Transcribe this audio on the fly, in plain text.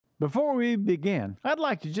Before we begin, I'd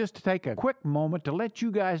like to just take a quick moment to let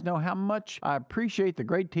you guys know how much I appreciate the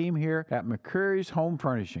great team here at McCreary's Home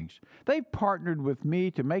Furnishings. They've partnered with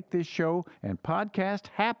me to make this show and podcast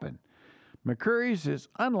happen. McCreary's is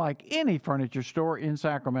unlike any furniture store in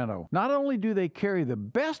Sacramento. Not only do they carry the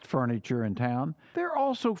best furniture in town, they're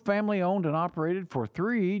also family owned and operated for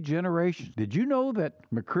 3 generations. Did you know that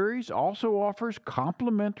McCreary's also offers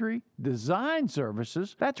complimentary design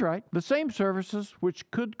services? That's right, the same services which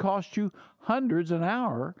could cost you hundreds an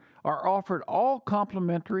hour are offered all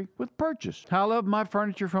complimentary with purchase. I love my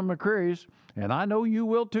furniture from McCreary's, and I know you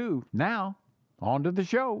will too. Now, on to the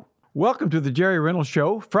show. Welcome to the Jerry Reynolds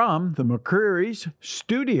Show from the McCreary's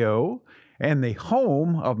studio and the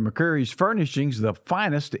home of McCreary's Furnishings, the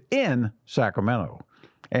finest in Sacramento.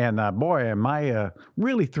 And boy, am I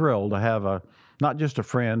really thrilled to have not just a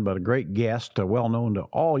friend, but a great guest, well known to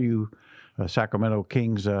all you Sacramento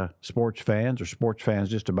Kings sports fans, or sports fans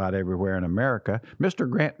just about everywhere in America, Mr.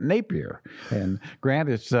 Grant Napear. And Grant,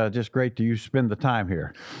 it's just great to you spend the time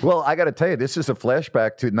here. Well, I got to tell you, this is a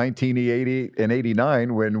flashback to 1980 and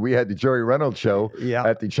 89 when we had the Jerry Reynolds Show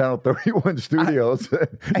at the Channel 31 studios.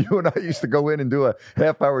 You and I used to go in and do a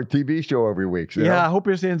half-hour TV show every week. You know? I hope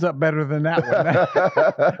this ends up better than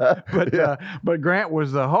that one. But Grant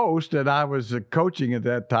was the host, and I was coaching at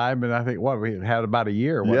that time, and I think, we had about a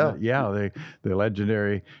year, wasn't it? Yeah, the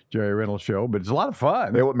legendary Jerry Reynolds Show, but it's a lot of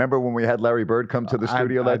fun. Remember when we had Larry Bird come to the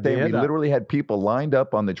studio that day? We literally had people lined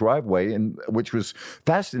up on the driveway, and which was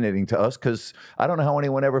fascinating to us because I don't know how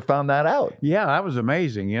anyone ever found that out. Yeah, that was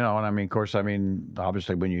amazing, And I mean, of course,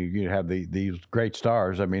 obviously when you have these great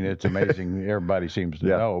stars, it's amazing. Everybody seems to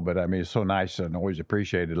know, but it's so nice and always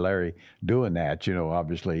appreciated Larry doing that,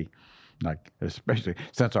 obviously. Like, especially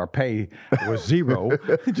since our pay was zero.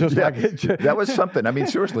 That was something.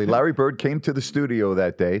 Seriously, Larry Bird came to the studio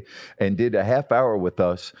that day and did a half hour with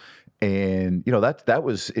us. And, that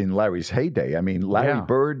was in Larry's heyday. Larry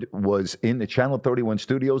Bird was in the Channel 31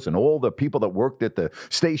 studios, and all the people that worked at the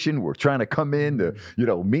station were trying to come in to,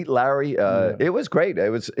 meet Larry. It was great. It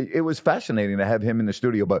was fascinating to have him in the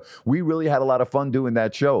studio, but we really had a lot of fun doing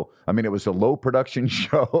that show. It was a low production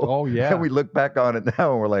show. Oh, yeah. And we look back on it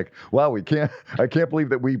now and we're like, wow, I can't believe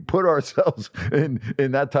that we put ourselves in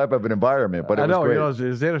that type of an environment. But it was great. It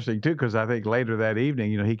was interesting too, because I think later that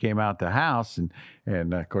evening, he came out the house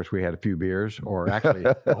and of course we had a few beers, or actually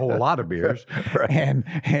a whole lot of beers. Right. And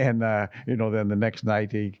then the next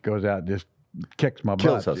night he goes out and just kicks my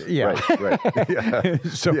Kills butt. us. Yeah. Right.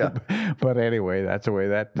 Yeah. But anyway, that's the way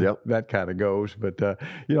that kind of goes. But,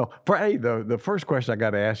 the first question I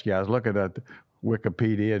got to ask you, I was looking at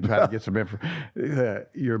Wikipedia and trying to get some information.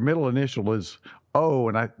 Your middle initial is O,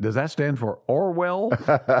 and does that stand for Orwell?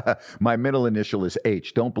 My middle initial is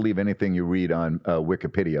H. Don't believe anything you read on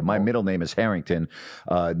Wikipedia. My middle name is Harrington,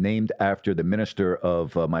 named after the minister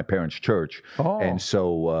of my parents' church. Oh. And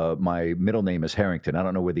so my middle name is Harrington. I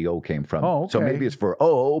don't know where the O came from. Oh, okay. So maybe it's for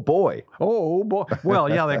oh boy. Oh boy. Well,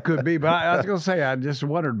 yeah, that could be. But I was going to say, I just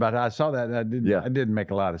wondered about it. I saw that, and it didn't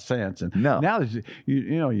make a lot of sense. And now that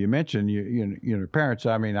you mentioned your parents.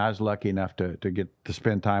 I was lucky enough to get to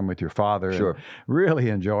spend time with your father. Sure. And really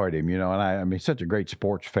enjoyed him, and such a great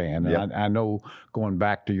sports fan. And I know going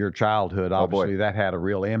back to your childhood, obviously that had a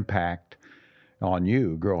real impact on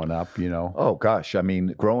you growing up, Oh, gosh.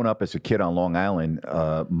 Growing up as a kid on Long Island,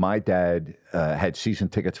 my dad had season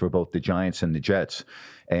tickets for both the Giants and the Jets.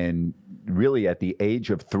 And really at the age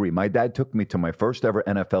of 3, my dad took me to my first ever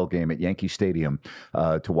NFL game at Yankee Stadium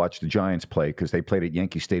to watch the Giants play, because they played at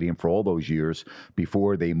Yankee Stadium for all those years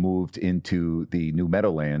before they moved into the New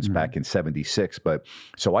Meadowlands back in 76.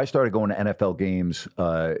 So I started going to NFL games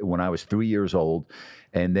when I was 3 years old.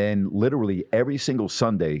 And then literally every single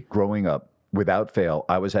Sunday growing up, without fail,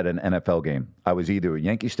 I was at an NFL game. I was either at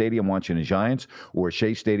Yankee Stadium watching the Giants or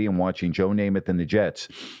Shea Stadium watching Joe Namath and the Jets.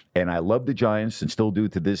 And I loved the Giants and still do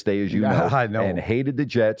to this day, as you know. I know. And hated the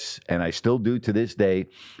Jets, and I still do to this day.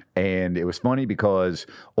 And it was funny because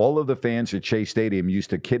all of the fans at Shea Stadium used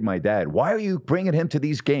to kid my dad, why are you bringing him to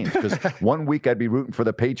these games? Because 1 week I'd be rooting for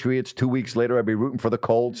the Patriots, 2 weeks later I'd be rooting for the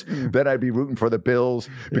Colts, then I'd be rooting for the Bills,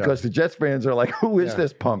 because the Jets fans are like, who is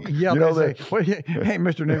this punk? Yeah, hey,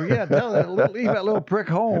 Mr. Newby, leave that little prick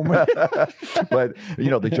home. But,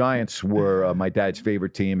 the Giants were my dad's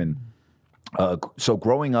favorite team. And so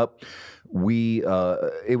growing up,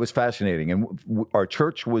 it was fascinating. And our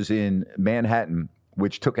church was in Manhattan,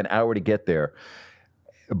 which took an hour to get there.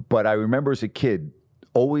 But I remember as a kid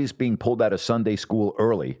always being pulled out of Sunday school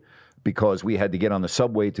early because we had to get on the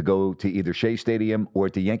subway to go to either Shea Stadium or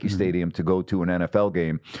at the Yankee Stadium to go to an NFL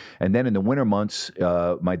game. And then in the winter months,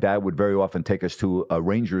 my dad would very often take us to a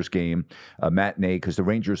Rangers game, a matinee, because the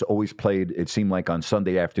Rangers always played, it seemed like, on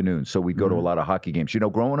Sunday afternoons. So we'd go to a lot of hockey games. You know,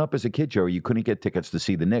 growing up as a kid, Jerry, you couldn't get tickets to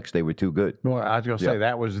see the Knicks. They were too good. Well, I was going to say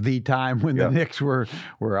that was the time when the Knicks were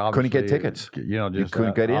obviously... Couldn't get tickets. You know, just you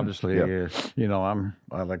couldn't get in. Obviously, you know,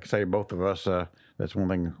 I like to say both of us... that's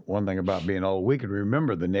one thing about being old. We could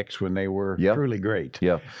remember the Knicks when they were truly great.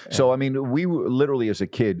 Yeah. So, I mean, we were literally, as a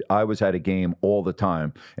kid, I was at a game all the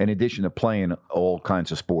time, in addition to playing all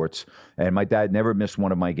kinds of sports. And my dad never missed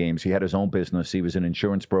one of my games. He had his own business. He was an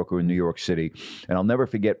insurance broker in New York City. And I'll never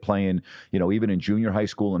forget playing, you know, even in junior high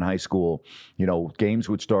school and high school, you know, games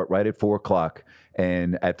would start right at 4 o'clock.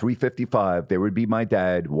 And at 3:55, there would be my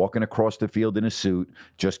dad walking across the field in a suit,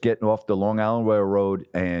 just getting off the Long Island Railroad.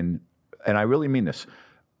 And I really mean this.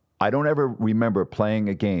 I don't ever remember playing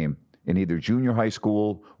a game in either junior high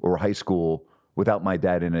school or high school without my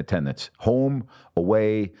dad in attendance. Home,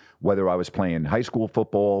 away, whether I was playing high school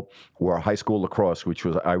football or high school lacrosse, which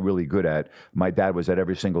was I really good at, my dad was at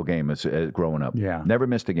every single game as growing up. Yeah. Never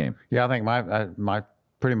missed a game. Yeah, I think my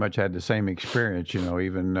pretty much had the same experience, you know,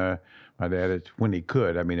 even my dad, when he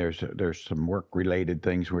could. I mean, there's some work-related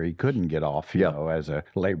things where he couldn't get off, you know, as a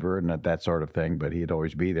laborer and that sort of thing, but he'd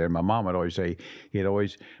always be there. My mom would always say he'd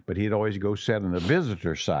always go sit on the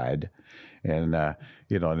visitor side and,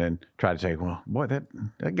 you know, and then try to say, well, boy,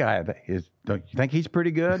 that guy don't you think he's pretty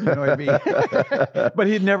good? You know what I mean? But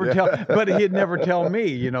he'd never tell me,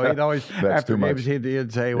 you know, he'd always, after games,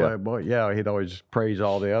 he'd say, well, boy, yeah, he'd always praise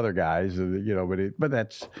all the other guys, you know, but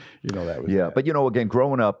that's, you know, that was. Yeah. But, you know, again,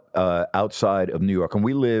 growing up outside of New York, and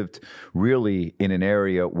we lived really in an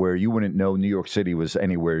area where you wouldn't know New York City was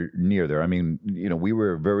anywhere near there. I mean, you know, we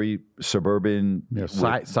were very suburban. Yeah,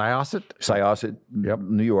 Syosset,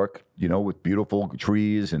 New York, you know, with beautiful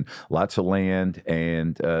trees and lots of land.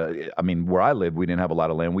 And, I mean, where I lived, we didn't have a lot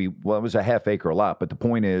of land. It was a half-acre lot. But the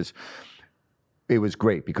point is, it was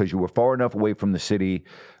great because you were far enough away from the city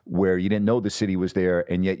where you didn't know the city was there,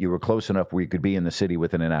 and yet you were close enough where you could be in the city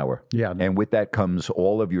within an hour. Yeah. And with that comes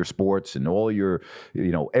all of your sports and all your,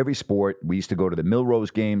 you know, every sport. We used to go to the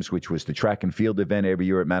Milrose games, which was the track and field event every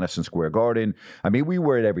year at Madison Square Garden. I mean, we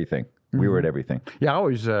were at everything. We were at everything. Yeah, I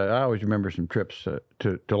always remember some trips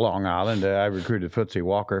to Long Island. I recruited Footsie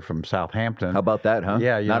Walker from Southampton. How about that, huh?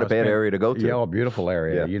 Yeah, not a bad area to go to. Yeah, a beautiful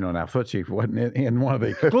area. Yeah. You know, now Footsie wasn't in one of the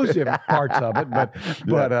exclusive parts of it, but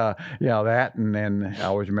yeah, that, and then I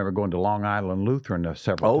always remember going to Long Island Lutheran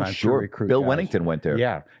several times to recruit Bill guys. Wennington went there.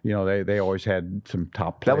 Yeah, you know, they always had some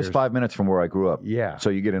top players. That was 5 minutes from where I grew up. Yeah. So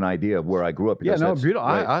you get an idea of where I grew up. Yeah, no, beautiful.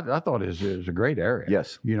 Right. I thought it was a great area.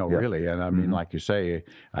 Yes. You know, really, and I mean, like you say,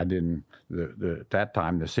 I didn't. At that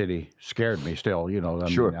time, the city scared me still, you know.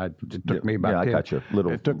 It took me about 10,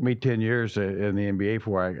 it took me 10 years in the NBA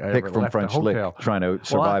before I ever from left French the hotel. Lick, trying to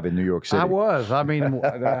survive in New York City. I was. I mean,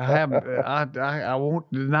 I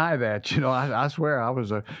won't deny that. You know, I swear I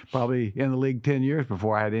was probably in the league 10 years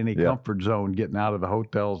before I had any comfort zone getting out of the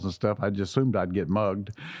hotels and stuff. I just assumed I'd get mugged.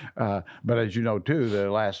 But as you know, too, the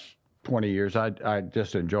last 20 years, I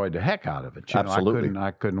just enjoyed the heck out of it. You Absolutely. know, I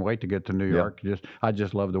couldn't wait to get to New York. I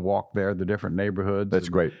just love to walk there, the different neighborhoods. That's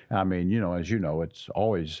great. I mean, you know, as you know, it's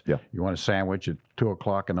always, you want a sandwich at 2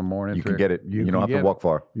 o'clock in the morning. You can get it. You don't have to walk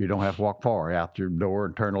far. You don't have to walk far. Out your door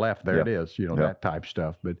and turn left. There it is. You know, that type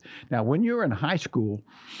stuff. But now, when you were in high school,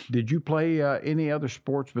 did you play any other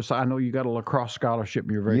sports besides? I know you got a lacrosse scholarship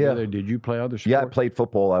and you're very good there. Did you play other sports? Yeah, I played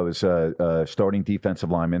football. I was starting defensive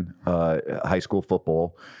lineman, high school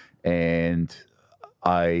football. And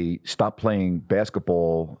I stopped playing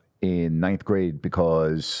basketball in 9th grade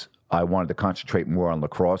because I wanted to concentrate more on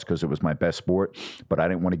lacrosse because it was my best sport, but I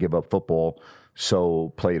didn't want to give up football.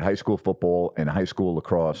 So played high school football and high school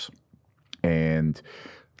lacrosse. And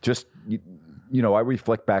just, you know, I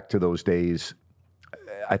reflect back to those days.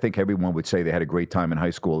 I think everyone would say they had a great time in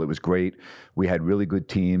high school. It was great. We had really good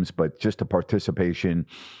teams, but just the participation.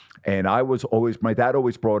 And my dad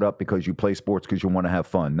always brought up because you play sports because you want to have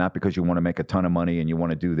fun, not because you want to make a ton of money and you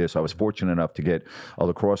want to do this. I was fortunate enough to get a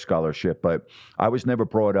lacrosse scholarship, but I was never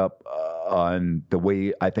brought up on the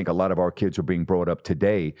way I think a lot of our kids are being brought up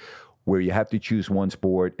today, where you have to choose one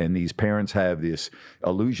sport, and these parents have this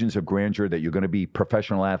illusions of grandeur that you're going to be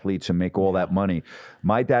professional athletes and make all that money.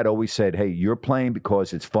 My dad always said, hey, you're playing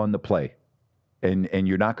because it's fun to play. And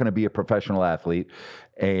you're not going to be a professional athlete,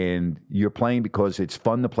 and you're playing because it's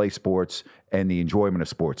fun to play sports and the enjoyment of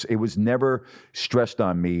sports. It was never stressed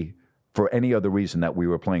on me for any other reason that we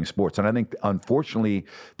were playing sports. And I think, unfortunately,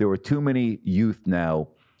 there are too many youth now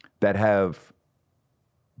that have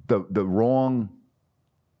the wrong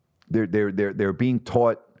they're being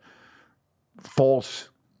taught false.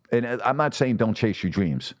 And I'm not saying don't chase your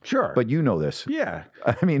dreams. Sure. But you know this. Yeah.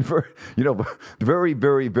 I mean, very,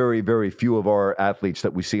 very, very, very few of our athletes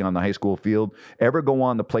that we see on the high school field ever go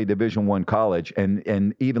on to play Division I college,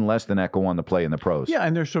 and even less than that go on to play in the pros. Yeah,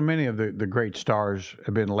 and there's so many of the great stars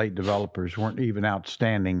have been late developers, weren't even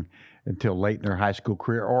outstanding until late in their high school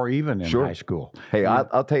career or even in high school. Hey,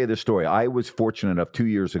 I'll tell you this story. I was fortunate enough 2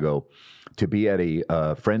 years ago to be at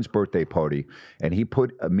a friend's birthday party, and he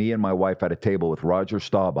put me and my wife at a table with Roger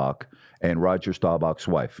Staubach and Roger Staubach's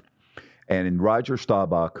wife. And in Roger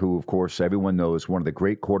Staubach, who, of course, everyone knows, one of the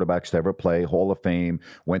great quarterbacks to ever play, Hall of Fame,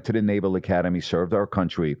 went to the Naval Academy, served our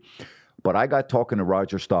country. But I got talking to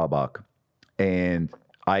Roger Staubach, and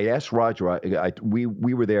I asked Roger, we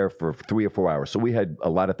were there for 3 or 4 hours, so we had a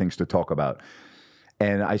lot of things to talk about.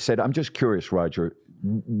 And I said, I'm just curious, Roger,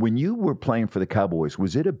 when you were playing for the Cowboys,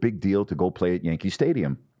 was it a big deal to go play at Yankee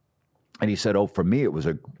Stadium? And he said, oh, for me, it was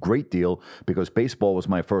a great deal because baseball was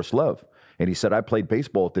my first love. And he said, I played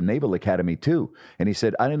baseball at the Naval Academy too. And he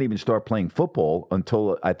said, I didn't even start playing football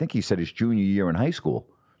until, I think he said, his junior year in high school.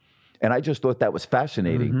 And I just thought that was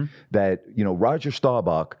fascinating that, Roger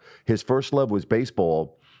Staubach, his first love was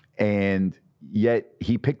baseball, and yet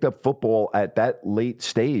he picked up football at that late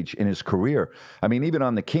stage in his career. I mean, even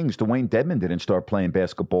on the Kings, Dwayne Dedman didn't start playing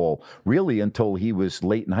basketball really until he was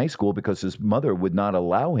late in high school because his mother would not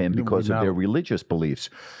allow him because of their religious beliefs.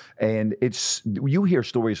 And you hear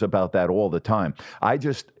stories about that all the time.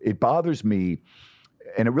 It bothers me,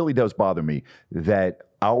 and it really does bother me, that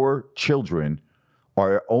our children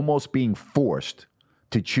are almost being forced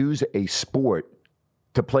to choose a sport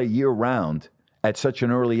to play year-round at such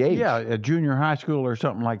an early age. Yeah, at junior high school or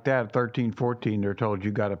something like that, at 13, 14, they're told you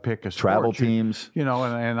got to pick a sport. Travel teams. And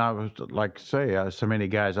I was like to say, so many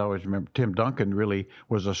guys, I always remember Tim Duncan really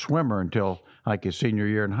was a swimmer until like his senior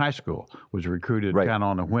year in high school, was recruited kind of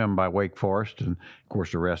on a whim by Wake Forest, and of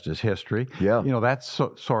course the rest is history. Yeah. That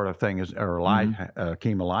sort of thing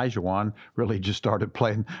Hakeem Olajuwon really just started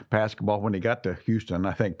playing basketball when he got to Houston,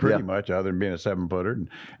 I think, pretty much, other than being a 7-footer.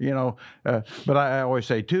 And, but I always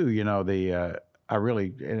say too,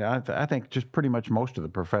 I think just pretty much most of the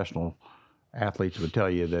professional athletes would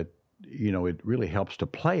tell you that, it really helps to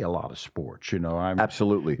play a lot of sports.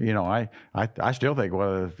 Absolutely. I still think one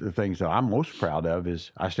of the things that I'm most proud of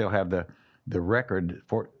is I still have the record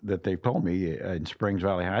that they've told me in Springs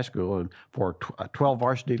Valley High School for 12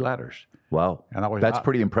 varsity letters. Wow, and that's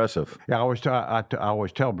pretty impressive. Yeah, I always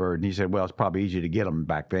tell Bird, and he said, "Well, it's probably easy to get them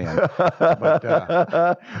back then." But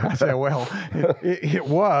I said, "Well, it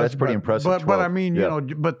was." That's pretty impressive. But I mean,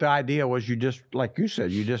 but the idea was you just, like you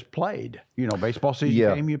said, you just played. Baseball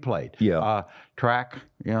season came, you played. Yeah. Track,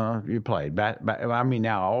 you played. I mean,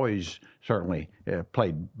 now I always certainly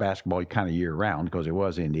played basketball kind of year round because it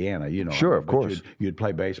was Indiana. Sure, of course. You'd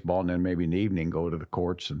play baseball and then maybe in the evening go to the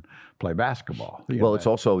courts and play basketball. It's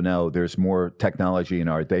also now there's more technology in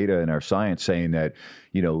our data and our science saying that,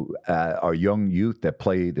 our young youth that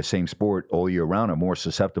play the same sport all year round are more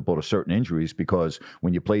susceptible to certain injuries because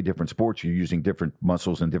when you play different sports, you're using different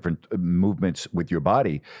muscles and different movements with your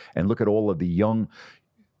body. And look at all of the young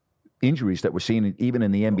injuries that we're seeing even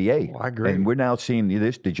in the NBA. I agree. And we're now seeing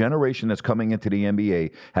the generation that's coming into the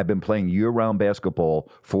NBA have been playing year-round basketball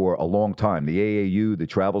for a long time. The AAU, the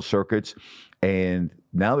travel circuits, and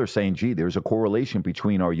now they're saying, gee, there's a correlation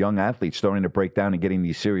between our young athletes starting to break down and getting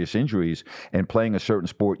these serious injuries and playing a certain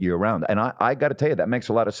sport year-round. And I got to tell you, that makes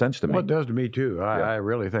a lot of sense to me. Well, it does to me, too. I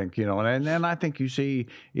really think, and I think you see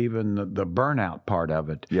even the burnout part of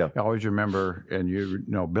it. Yeah. I always remember,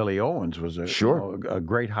 and Billy Owens was a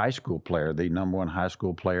great high school player, the number one high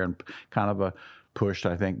school player, and kind of pushed,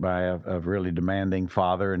 I think, by a really demanding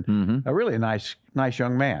father and a really nice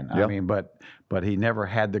young man. Yep. I mean, but he never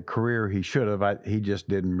had the career he should have. He just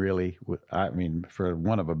didn't really. I mean, for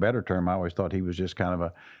one of a better term, I always thought he was just kind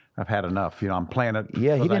of I've had enough. I'm playing it.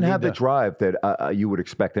 Yeah, he didn't have the drive that you would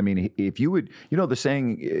expect. I mean, if you would, the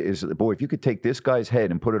saying is, boy, if you could take this guy's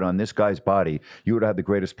head and put it on this guy's body, you would have the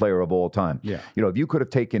greatest player of all time. Yeah. If you could have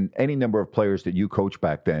taken any number of players that you coached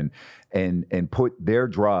back then and put their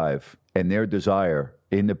drive and their desire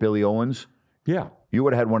into Billy Owens, you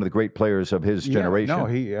would have had one of the great players of his generation.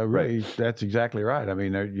 No, that's exactly right. I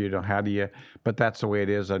mean, how do you? But that's the way it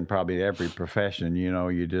is in probably every profession.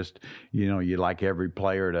 You just, you like every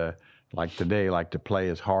player to, like today, like to play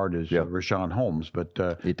as hard as Rashawn Holmes, but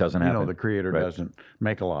it doesn't happen. The Creator doesn't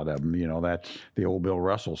make a lot of them. That's the old Bill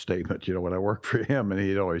Russell statement. When I worked for him, and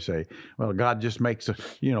he'd always say, "Well, God just makes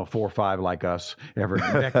 4 or 5 like us every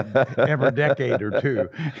decade or two."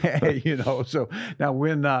 So now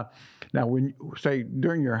when Now, when say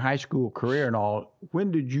during your high school career and all,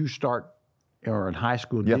 when did you start, or in high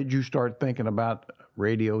school, did you start thinking about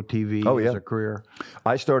radio, TV as a career?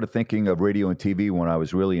 I started thinking of radio and TV when I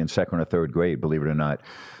was really in second or third grade, believe it or not.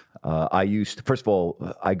 First of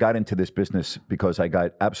all, I got into this business because I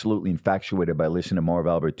got absolutely infatuated by listening to Marv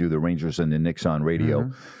Albert do the Rangers and the Knicks on radio.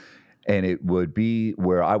 Mm-hmm. And it would be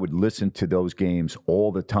where I would listen to those games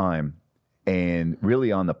all the time. And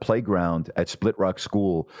really on the playground at Split Rock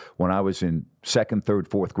School, when I was in second, third,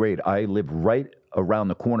 fourth grade, I lived right around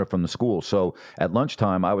the corner from the school. So at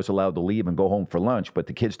lunchtime, I was allowed to leave and go home for lunch, but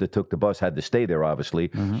the kids that took the bus had to stay there, obviously.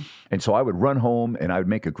 Mm-hmm. And so I would run home and I would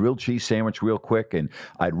make a grilled cheese sandwich real quick, and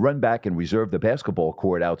I'd run back and reserve the basketball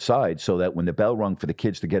court outside so that when the bell rung for the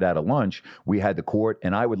kids to get out of lunch, we had the court,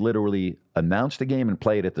 and I would literally announce the game and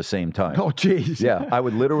play it at the same time. Oh, geez. Yeah, I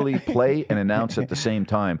would literally play and announce at the same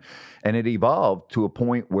time. And it evolved to a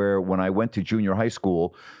point where when I went to junior high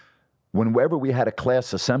school, whenever we had a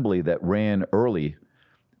class assembly that ran early,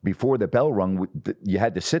 before the bell rung, you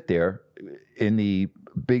had to sit there in the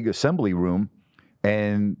big assembly room,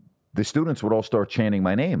 and the students would all start chanting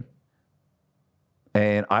my name.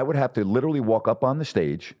 And I would have to literally walk up on the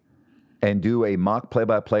stage and do a mock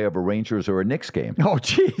play-by-play of a Rangers or a Knicks game. Oh,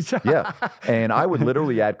 jeez. Yeah. And I would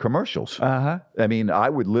literally add commercials. Uh-huh. I mean, I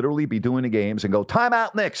would literally be doing the games and go,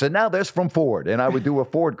 timeout Knicks, and now this from Ford. And I would do a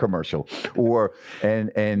Ford commercial.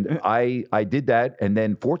 And I did that. And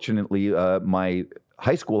then fortunately, my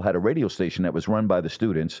high school had a radio station that was run by the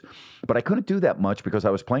students, but I couldn't do that much because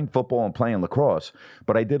I was playing football and playing lacrosse.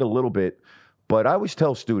 But I did a little bit. But I always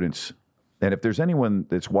tell students, and if there's anyone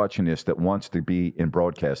that's watching this that wants to be in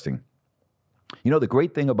broadcasting, you know, the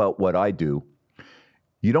great thing about what I do,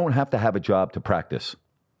 you don't have to have a job to practice.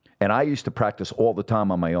 And I used to practice all the time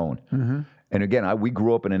on my own. Mm-hmm. And again, we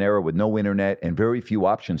grew up in an era with no internet and very few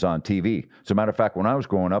options on TV. As a matter of fact, when I was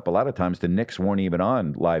growing up, a lot of times the Knicks weren't even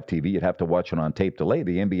on live TV. You'd have to watch it on tape delay.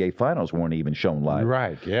 The NBA Finals weren't even shown live.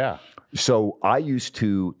 Right, yeah. So I used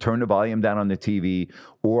to turn the volume down on the TV,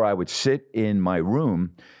 or I would sit in my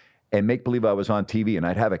room and make believe I was on TV, and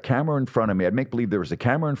I'd have a camera in front of me. I'd make believe there was a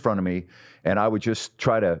camera in front of me, and I would just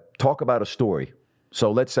try to talk about a story. So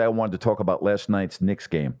let's say I wanted to talk about last night's Knicks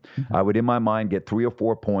game. Mm-hmm. I would, in my mind, get 3 or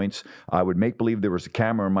 4 points. I would make believe there was a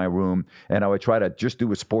camera in my room, and I would try to just do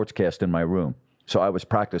a sportscast in my room. So I was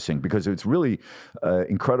practicing, because it's really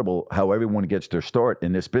incredible how everyone gets their start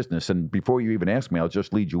in this business. And before you even ask me, I'll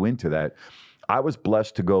just lead you into that. I was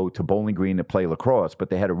blessed to go to Bowling Green to play lacrosse, but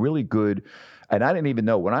they had a really good, and I didn't even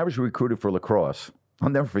know, when I was recruited for lacrosse, I'll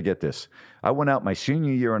never forget this. I went out my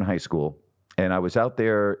senior year in high school, and I was out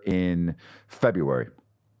there in February.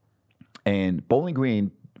 And Bowling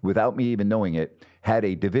Green, without me even knowing it, had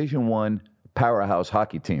a Division I powerhouse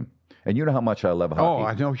hockey team. And you know how much I love hockey. Oh,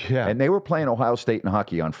 I know, yeah. And they were playing Ohio State in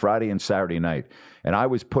hockey on Friday and Saturday night. And I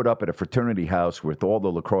was put up at a fraternity house with all the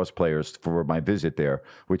lacrosse players for my visit there,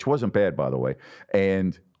 which wasn't bad, by the way.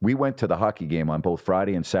 And we went to the hockey game on both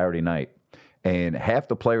Friday and Saturday night. And half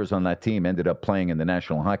the players on that team ended up playing in the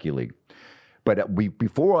National Hockey League. But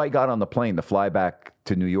before I got on the plane to fly back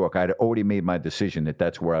to New York, I had already made my decision that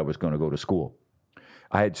that's where I was going to go to school.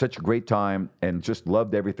 I had such a great time and just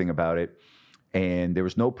loved everything about it. And there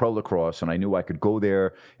was no pro lacrosse, and I knew I could go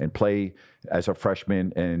there and play as a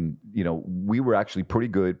freshman. And, you know, we were actually pretty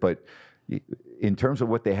good. But in terms of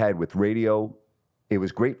what they had with radio, it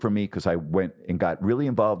was great for me because I went and got really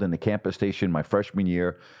involved in the campus station my freshman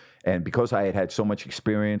year. And because I had had so much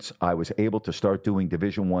experience, I was able to start doing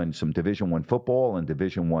some Division I football and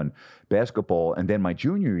Division I basketball. And then my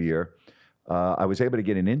junior year, I was able to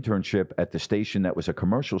get an internship at the station that was a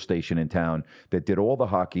commercial station in town that did all the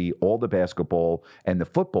hockey, all the basketball, and the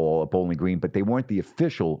football at Bowling Green, but they weren't the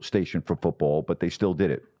official station for football, but they still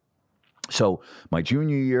did it. So my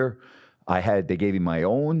junior year, they gave me my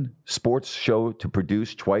own sports show to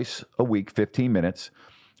produce twice a week, 15 minutes.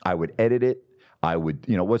 I would edit it. I would,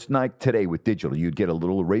 what's like today with digital, you'd get a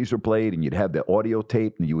little razor blade and you'd have the audio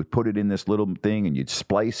tape and you would put it in this little thing and you'd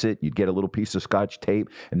splice it. You'd get a little piece of Scotch tape,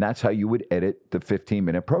 and that's how you would edit the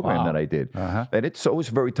 15-minute program that I did. Uh-huh. And it was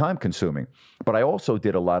very time consuming. But I also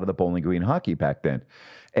did a lot of the Bowling Green hockey back then.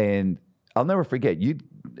 And I'll never forget,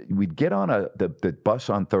 we'd get on the bus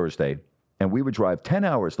on Thursday and we would drive 10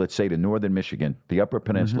 hours, let's say, to northern Michigan, the Upper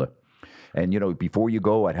Peninsula. Mm-hmm. And, before you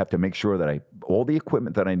go, I'd have to make sure that all the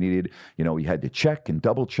equipment that I needed, you had to check and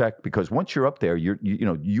double check, because once you're up there,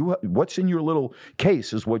 what's in your little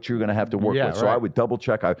case is what you're going to have to work with. So I would double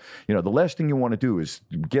check. The last thing you want to do is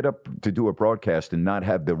get up to do a broadcast and not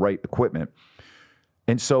have the right equipment.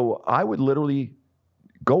 And so I would literally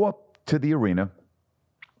go up to the arena,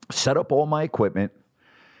 set up all my equipment,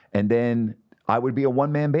 and then I would be a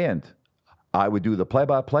one-man band. I would do the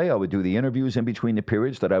play-by-play. I would do the interviews in between the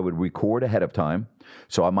periods that I would record ahead of time.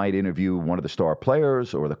 So I might interview one of the star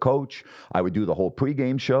players or the coach. I would do the whole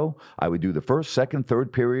pregame show. I would do the first, second,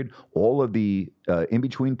 third period, all of the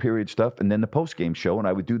in-between period stuff, and then the postgame show. And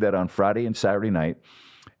I would do that on Friday and Saturday night.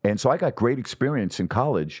 And so I got great experience in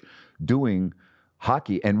college doing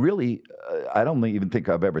hockey. And really, I don't even think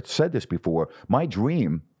I've ever said this before. My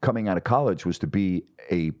dream coming out of college was to be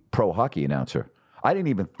a pro hockey announcer. I didn't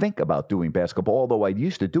even think about doing basketball, although I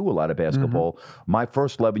used to do a lot of basketball. My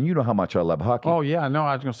first love, and you know how much I love hockey. Oh, yeah, no,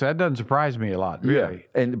 I was going to say, that doesn't surprise me a lot, really.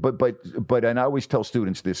 Yeah, and I always tell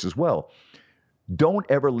students this as well. Don't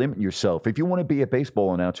ever limit yourself. If you want to be a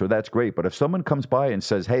baseball announcer, that's great. But if someone comes by and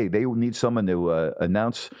says, hey, they need someone to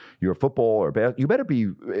announce your football or basketball, you better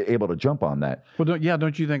be able to jump on that. Well,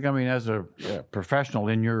 don't you think, I mean, as a professional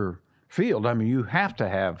in your field, I mean, you have to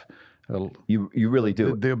have... You really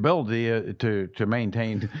do. The ability to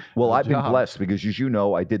maintain. Well, I've been blessed because, as you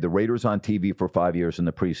know, I did the Raiders on TV for 5 years in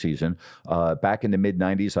the preseason. Back in the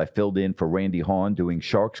mid-'90s, I filled in for Randy Hahn doing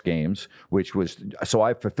Sharks games, so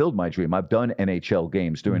I fulfilled my dream. I've done NHL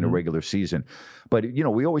games during the regular season. But, you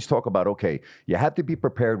know, we always talk about, okay, you have to be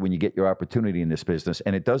prepared when you get your opportunity in this business,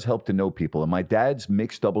 and it does help to know people. And my dad's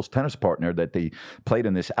mixed doubles tennis partner that they played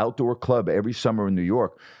in this outdoor club every summer in New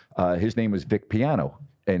York, his name was Vic Piano.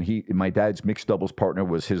 And my dad's mixed doubles partner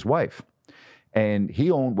was his wife. And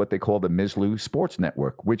he owned what they call the Mislu Sports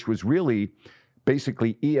Network, which was really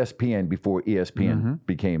basically ESPN before ESPN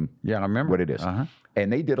became what it is.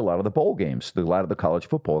 And they did a lot of the bowl games, a lot of the college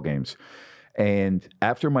football games. And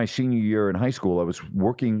after my senior year in high school, I was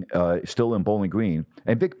working still in Bowling Green.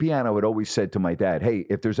 And Vic Piano had always said to my dad, hey,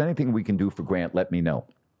 if there's anything we can do for Grant, let me know.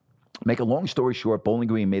 Make a long story short, Bowling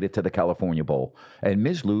Green made it to the California Bowl. And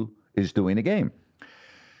Mislu is doing a game.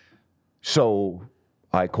 So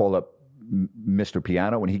I call up Mr.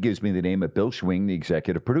 Piano, and he gives me the name of Bill Schwing, the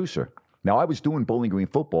executive producer. Now, I was doing Bowling Green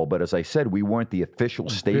football, but as I said, we weren't the official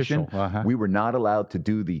station. We were not allowed to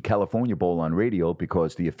do the California Bowl on radio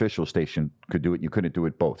because the official station could do it. You couldn't do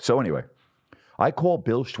it both. So anyway, I call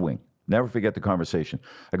Bill Schwing. Never forget the conversation.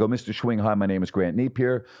 I go, Mr. Schwing, hi, my name is Grant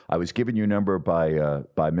Napear. I was given your number by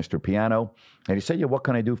Mr. Piano. And he said, yeah, what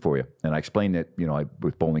can I do for you? And I explained that, you know, I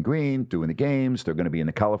with Bowling Green, doing the games, they're going to be in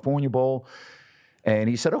the California Bowl. And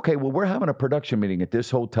he said, okay, well, we're having a production meeting at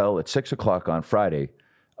this hotel at 6 o'clock on Friday.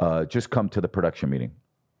 Just come to the production meeting.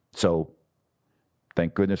 So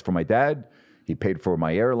thank goodness for my dad. He paid for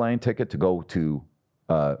my airline ticket to go to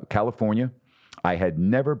California. I had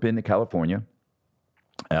never been to California.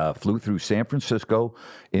 Flew through San Francisco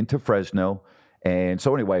into Fresno. And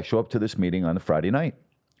so anyway, I show up to this meeting on the Friday night.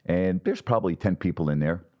 And there's probably 10 people in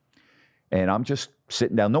there. And I'm just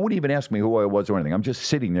sitting down. No one even asked me who I was or anything. I'm just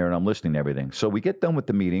sitting there and I'm listening to everything. So we get done with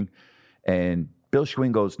the meeting. And Bill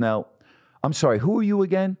Schwing goes, now, I'm sorry, who are you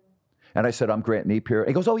again? And I said, I'm Grant Napear.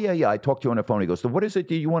 He goes, oh, yeah, I talked to you on the phone. He goes, so what is it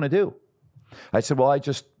that you want to do? I said, well, I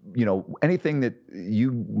just, you know, anything that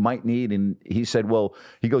you might need. And he said, well,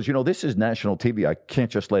 he goes, you know, this is national TV. I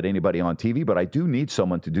can't just let anybody on TV, but I do need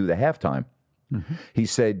someone to do the halftime. He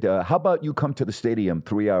said, how about you come to the stadium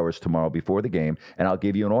 3 hours tomorrow before the game, and I'll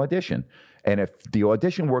give you an audition. And if the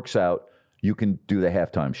audition works out, you can do the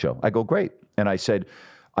halftime show. I go, great. And I said,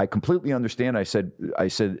 I completely understand. I said,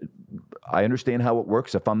 I understand how it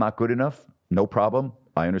works. If I'm not good enough, no problem.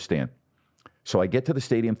 I understand. So I get to the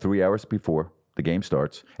stadium 3 hours before the game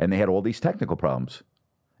starts, and they had all these technical problems,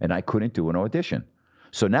 and I couldn't do an audition.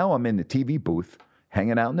 So now I'm in the TV booth,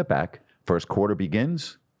 hanging out in the back. First quarter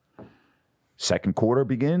begins. Second quarter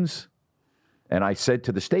begins. And I said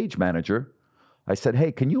to the stage manager, I said,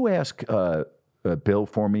 hey, can you ask Bill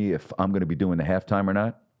for me if I'm going to be doing the halftime or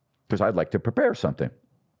not? Because I'd like to prepare something.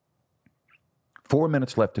 4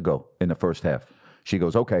 minutes left to go in the first half. She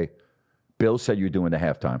goes, okay. Bill said you're doing the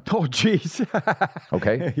halftime. Oh, geez.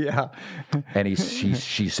 Okay? Yeah. And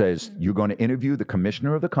she says, you're going to interview the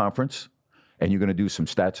commissioner of the conference, and you're going to do some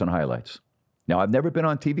stats and highlights. Now, I've never been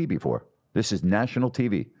on TV before. This is national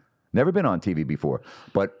TV. Never been on TV before.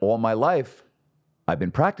 But all my life, I've been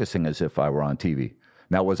practicing as if I were on TV.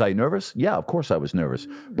 Now, was I nervous? Yeah, of course I was nervous.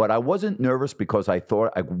 But I wasn't nervous because I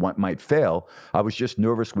thought I might fail. I was just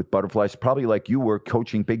nervous with butterflies, probably like you were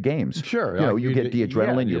coaching big games. Sure. You know, you get the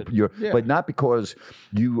adrenaline, but not because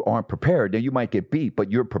you aren't prepared. Now, you might get beat,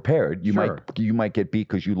 but you're prepared. You might get beat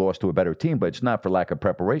because you lost to a better team, but it's not for lack of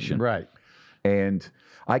preparation. Right. And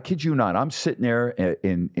I kid you not, I'm sitting there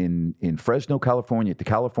in Fresno, California, at the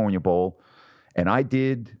California Bowl, and I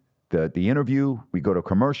did the interview. We go to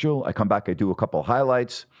commercial. I come back, I do a couple of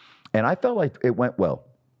highlights, and I felt like it went well.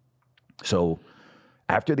 So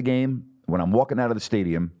after the game, when I'm walking out of the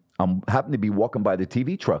stadium, I'm happen to be walking by the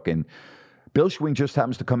TV truck, and Bill Schwing just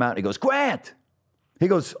happens to come out and he goes, Grant! He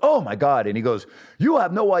goes, oh my God. And he goes, you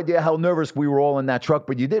have no idea how nervous we were all in that truck,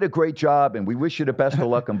 but you did a great job and we wish you the best of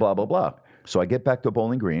luck and blah, blah, blah. So I get back to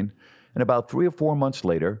Bowling Green, and about 3 or 4 months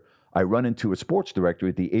later, I run into a sports director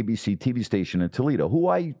at the ABC TV station in Toledo, who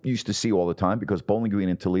I used to see all the time because Bowling Green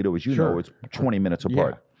and Toledo, as you know, is 20 minutes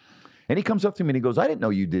apart. Yeah. And he comes up to me and he goes, I didn't know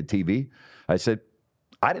you did TV. I said,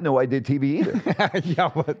 I didn't know I did TV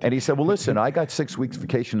either. And he said, well, listen, I got 6 weeks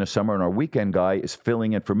vacation this summer, and our weekend guy is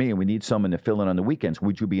filling in for me, and we need someone to fill in on the weekends.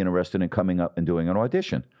 Would you be interested in coming up and doing an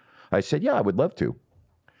audition? I said, yeah, I would love to.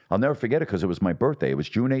 I'll never forget it because it was my birthday. It was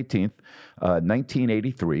June 18th,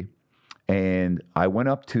 1983. And I went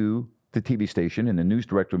up to the TV station, and the news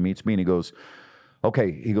director meets me, and he goes,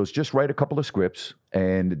 okay, he goes, just write a couple of scripts,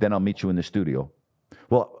 and then I'll meet you in the studio.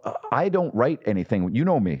 Well, I don't write anything. You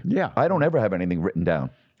know me. Yeah. I don't ever have anything written down.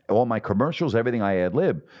 All my commercials, everything I ad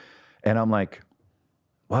lib. And I'm like,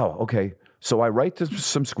 wow, okay. So I write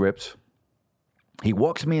some scripts. He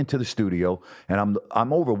walks me into the studio, and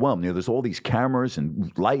I'm overwhelmed. There's all these cameras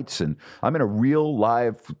and lights, and I'm in a real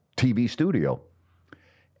live TV studio.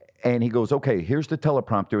 And he goes, okay, here's the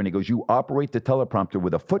teleprompter. And he goes, you operate the teleprompter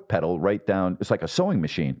with a foot pedal right down. It's like a sewing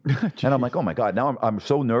machine. And I'm like, oh, my God. Now I'm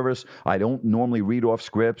so nervous. I don't normally read off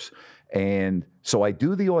scripts. And so I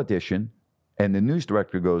do the audition, and the news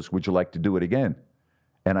director goes, would you like to do it again?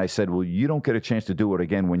 And I said, well, you don't get a chance to do it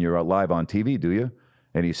again when you're live on TV, do you?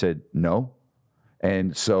 And he said, no.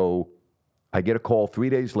 And so I get a call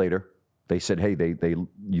 3 days later. They said, hey,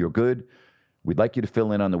 you're good. We'd like you to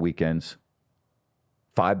fill in on the weekends.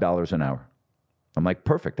 $5 an hour. I'm like,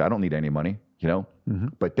 perfect. I don't need any money, you know? Mm-hmm.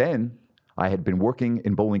 But then I had been working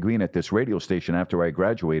in Bowling Green at this radio station after I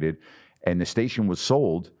graduated, and the station was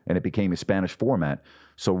sold, and it became a Spanish format.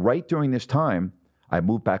 So right during this time, I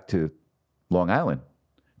moved back to Long Island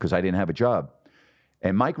because I didn't have a job.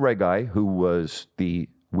 And Mike Regai, who was the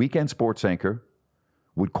weekend sports anchor,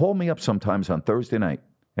 would call me up sometimes on Thursday night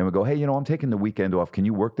and would go, hey, I'm taking the weekend off. Can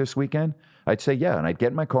you work this weekend? I'd say, yeah. And I'd get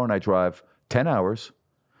in my car and I'd drive 10 hours,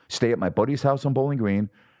 stay at my buddy's house on Bowling Green,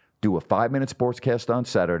 do a 5-minute sportscast on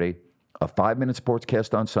Saturday, a 5-minute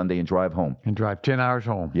sportscast on Sunday, and drive home. And drive 10 hours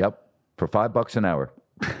home. Yep, for $5 an hour.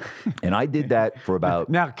 And I did that for about...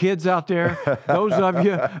 Now, kids out there, those of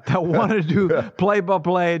you that want to do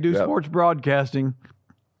play-by-play, do sports broadcasting,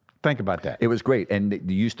 think about that. It was great. And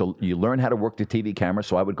you learn how to work the TV camera,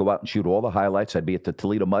 so I would go out and shoot all the highlights. I'd be at the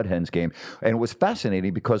Toledo Mud Hens game. And it was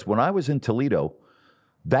fascinating because when I was in Toledo,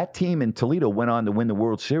 that team in Toledo went on to win the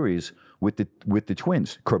World Series with the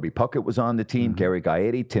Twins. Kirby Puckett was on the team, Gary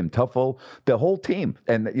Gaetti, Tim Tuffle, the whole team.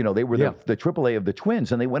 And, they were the AAA of the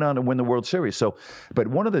Twins, and they went on to win the World Series. So, but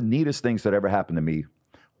one of the neatest things that ever happened to me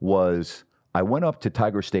was I went up to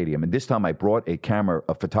Tiger Stadium, and this time I brought a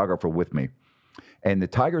photographer with me. And the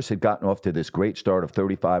Tigers had gotten off to this great start of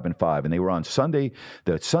 35-5, and they were on Sunday,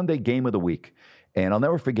 the Sunday game of the week. And I'll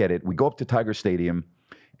never forget it. We go up to Tiger Stadium,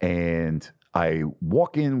 and I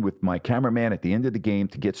walk in with my cameraman at the end of the game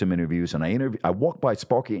to get some interviews, and I walk by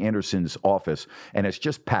Sparky Anderson's office, and it's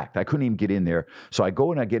just packed. I couldn't even get in there. So I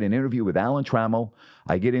go and I get an interview with Alan Trammell.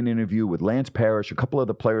 I get an interview with Lance Parrish, a couple of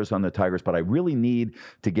the players on the Tigers, but I really need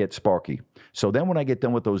to get Sparky. So then when I get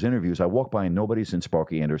done with those interviews, I walk by and nobody's in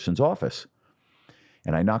Sparky Anderson's office.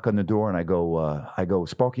 And I knock on the door and I go,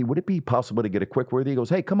 Sparky, would it be possible to get a quick word? He goes,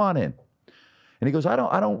 hey, come on in. And he goes, I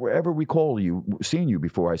don't ever recall seeing you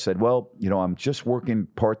before. I said, well, I'm just working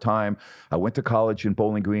part-time. I went to college in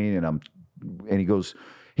Bowling Green, and he goes,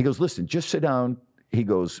 listen, just sit down. He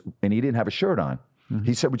goes, and he didn't have a shirt on. Mm-hmm.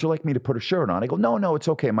 He said, would you like me to put a shirt on? I go, no, it's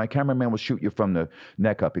okay. My cameraman will shoot you from the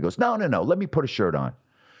neck up. He goes, no, let me put a shirt on.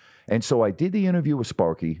 And so I did the interview with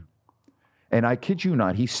Sparky, and I kid you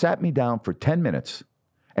not, he sat me down for 10 minutes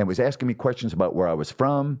and was asking me questions about where I was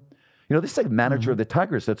from. This is like manager of the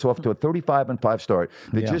Tigers that's off to a 35-5 start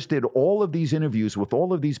that just did all of these interviews with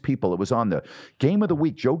all of these people. It was on the game of the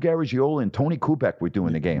week. Joe Garagiola and Tony Kubek were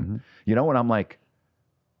doing the game. And I'm like,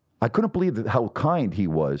 I couldn't believe how kind he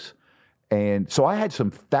was. And so I had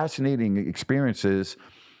some fascinating experiences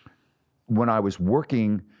when I was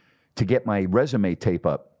working to get my resume tape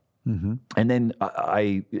up. Mm-hmm. And then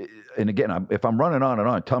and again, if I'm running on and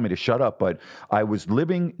on, tell me to shut up. But I was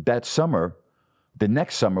living that summer, the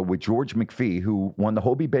next summer, with George McPhee, who won the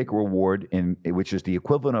Hobie Baker Award, which is the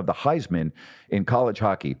equivalent of the Heisman in college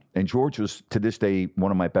hockey. And George was, to this day,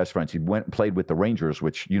 one of my best friends. He went and played with the Rangers,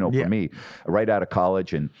 which, for me, right out of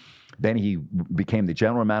college. And then he became the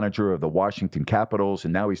general manager of the Washington Capitals,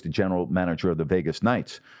 and now he's the general manager of the Vegas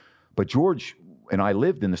Knights. But George and I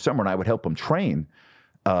lived in the summer, and I would help him train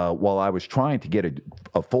while I was trying to get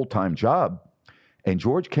a full-time job. And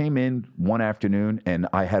George came in one afternoon, and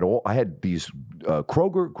I had these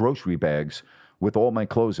Kroger grocery bags with all my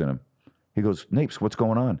clothes in them. He goes, Napes, what's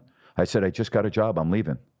going on? I said, I just got a job. I'm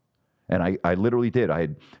leaving. And I literally did. I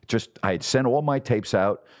had sent all my tapes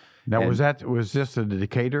out. Now, was this in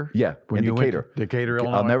Decatur? Yeah, when you Decatur. Went to Decatur,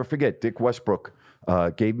 Illinois? I'll never forget. Dick Westbrook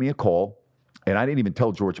gave me a call, and I didn't even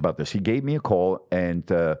tell George about this. He gave me a call, and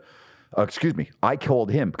I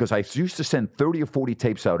called him because I used to send 30 or 40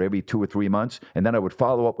 tapes out every 2 or 3 months, and then I would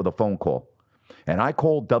follow up with a phone call. And I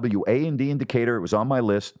called WA&D in Decatur. It was on my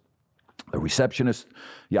list. The receptionist,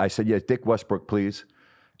 I said, yes, Dick Westbrook, please.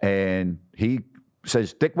 And he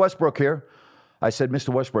says, Dick Westbrook here. I said, Mr.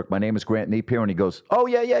 Westbrook, my name is Grant Napear. And he goes, oh,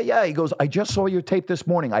 yeah. He goes, I just saw your tape this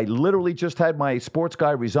morning. I literally just had my sports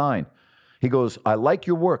guy resign. He goes, I like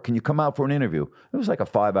your work. Can you come out for an interview? It was like a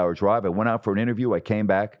 5-hour drive. I went out for an interview. I came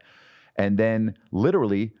back. And then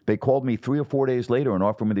literally they called me 3 or 4 days later and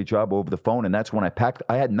offered me the job over the phone. And that's when I packed.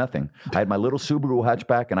 I had nothing. I had my little Subaru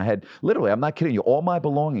hatchback, and I had literally, I'm not kidding you, all my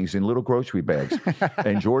belongings in little grocery bags.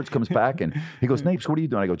 And George comes back and he goes, Napes, what are you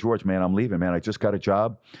doing? I go, George, man, I'm leaving, man. I just got a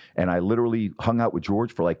job. And I literally hung out with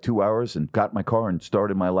George for like 2 hours and got in my car and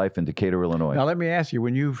started my life in Decatur, Illinois. Now, let me ask you,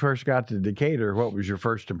 when you first got to Decatur, what was your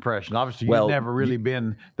first impression? Obviously, you've never really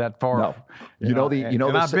been that far. No.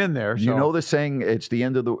 I've been there. So. You know the saying, it's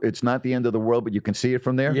not the end of the world, but you can see it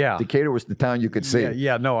from there? Yeah. Decatur was the town you could see.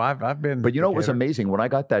 Yeah, no, I've been. But you know what was amazing? When I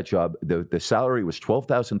got that job, the salary was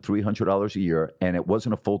 $12,300 a year, and it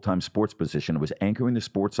wasn't a full-time sports position. It was anchoring the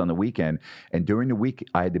sports on the weekend, and during the week,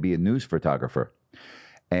 I had to be a news photographer.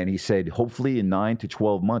 And he said, hopefully in 9 to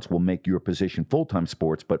 12 months, we'll make your position full-time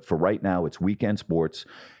sports, but for right now, it's weekend sports.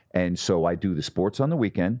 And so I do the sports on the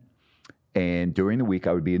weekend, and during the week,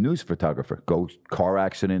 I would be a news photographer, go car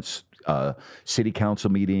accidents, city council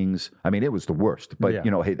meetings. I mean, it was the worst, but it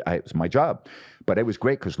was my job. But it was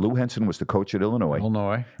great because Lou Henson was the coach at Illinois.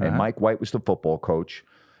 And Mike White was the football coach.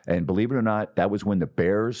 And believe it or not, that was when the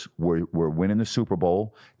Bears were winning the Super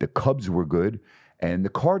Bowl. The Cubs were good. And the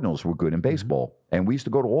Cardinals were good in baseball. And we used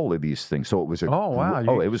to go to all of these things. So it was it was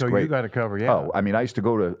great. So you got to cover, yeah. Oh, I mean, I used to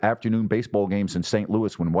go to afternoon baseball games in St.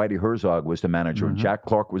 Louis when Whitey Herzog was the manager and Jack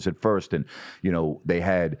Clark was at first. And, they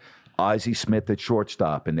had Ozzie Smith at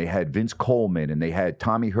shortstop, and they had Vince Coleman, and they had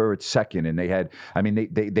Tommy Herr at second, and they had,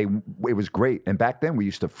 it was great. And back then we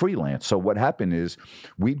used to freelance. So what happened is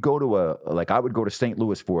I would go to St.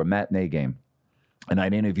 Louis for a matinee game. And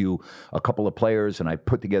I'd interview a couple of players, and I'd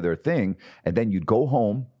put together a thing, and then you'd go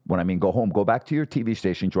home. When I mean go home, go back to your TV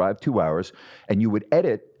station, drive 2 hours, and you would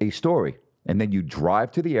edit a story. And then you'd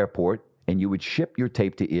drive to the airport, and you would ship your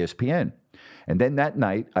tape to ESPN. And then that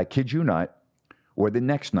night, I kid you not, or the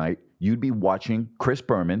next night, you'd be watching Chris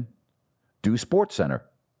Berman do SportsCenter.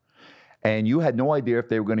 And you had no idea if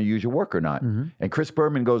they were going to use your work or not. And Chris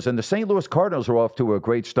Berman goes, and the St. Louis Cardinals are off to a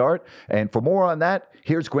great start. And for more on that,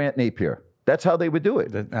 here's Grant Napear. That's how they would do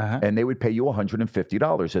it. And they would pay you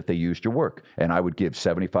 $150 if they used your work. And I would give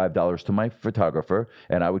 $75 to my photographer,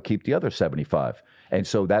 and I would keep the other $75. And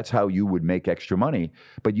so that's how you would make extra money.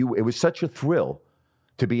 But it was such a thrill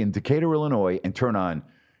to be in Decatur, Illinois, and turn on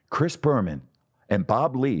Chris Berman and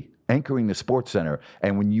Bob Lee anchoring the Sports Center.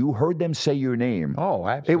 And when you heard them say your name,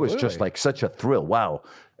 absolutely. It was just like such a thrill. Wow.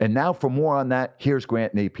 And now for more on that, here's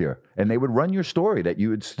Grant Napear. And they would run your story that you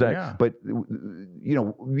would say. Yeah. But,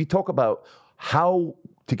 we talk about how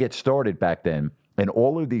to get started back then and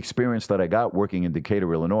all of the experience that I got working in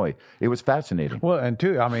Decatur, Illinois. It was fascinating. Well, and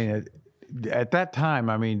too, at that time,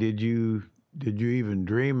 did you even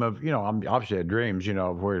dream of, obviously had dreams,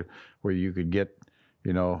 of where you could get,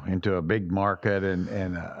 into a big market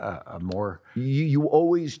and a more... You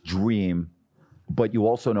always dream, but you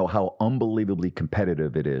also know how unbelievably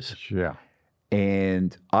competitive it is. Yeah.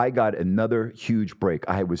 And I got another huge break.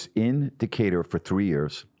 I was in Decatur for 3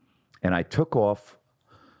 years, and I took off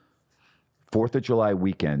 4th of July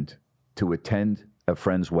weekend to attend a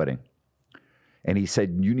friend's wedding. And he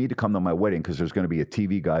said, you need to come to my wedding because there's going to be a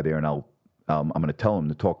TV guy there, and I'm going to tell him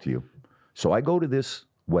to talk to you. So I go to this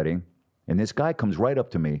wedding, and this guy comes right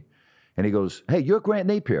up to me, and he goes, hey, you're Grant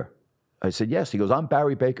Napear. I said, yes. He goes, I'm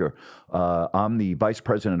Barry Baker. I'm the vice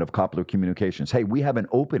president of Coppola Communications. Hey, we have an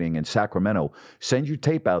opening in Sacramento. Send your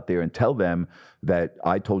tape out there and tell them that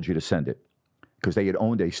I told you to send it. Because they had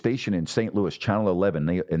owned a station in St. Louis, Channel 11.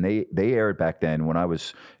 They aired back then when I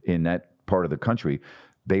was in that part of the country.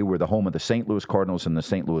 They were the home of the St. Louis Cardinals and the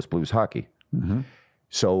St. Louis Blues hockey.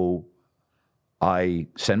 So I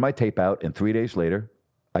send my tape out, and 3 days later,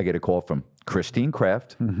 I get a call from Christine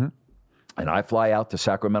Kraft. And I fly out to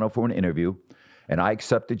Sacramento for an interview, and I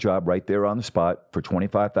accept the job right there on the spot for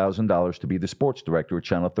 $25,000 to be the sports director at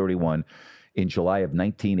Channel 31 in July of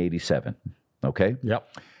 1987. Okay?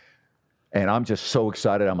 Yep. And I'm just so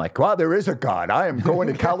excited. I'm like, wow, there is a God. I am going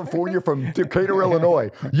to California from Decatur, Illinois.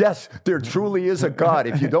 Yes, there truly is a God.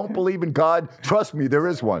 If you don't believe in God, trust me, there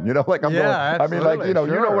is one. You know, like I'm going, absolutely. I mean, like,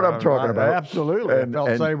 you know what I'm talking about. Absolutely. I felt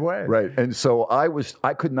the same way. Right. And so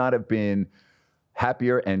I could not have been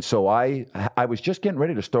happier. And so I was just getting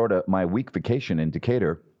ready to start my week vacation in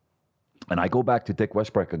Decatur. And I go back to Dick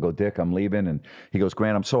Westbrook. I go, Dick, I'm leaving. And he goes,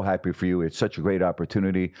 Grant, I'm so happy for you. It's such a great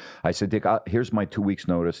opportunity. I said, Dick, here's my 2 weeks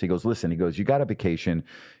notice. He goes, listen, you got a vacation.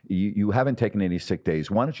 You haven't taken any sick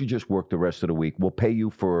days. Why don't you just work the rest of the week? We'll pay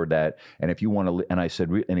you for that. And if you want to, and I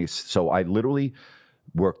said, so I literally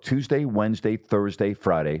worked Tuesday, Wednesday, Thursday,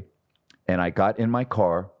 Friday. And I got in my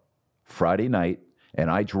car Friday night and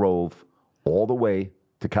I drove all the way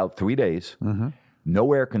to Cal 3 days. Mm-hmm.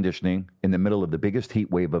 No air conditioning in the middle of the biggest heat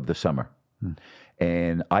wave of the summer.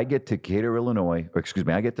 And I get to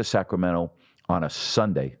I get to Sacramento on a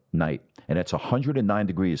Sunday night, and it's 109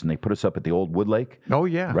 degrees, and they put us up at the old Wood Lake. Oh,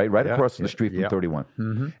 yeah. Right across the street from 31.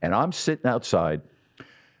 Mm-hmm. And I'm sitting outside,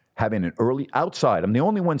 having an early outside. I'm the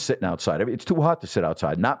only one sitting outside. I mean, it's too hot to sit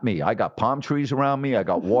outside. Not me. I got palm trees around me. I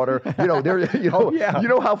got water. You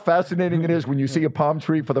know how fascinating it is when you see a palm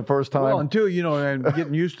tree for the first time. Well, and two, and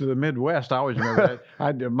getting used to the Midwest, I always remember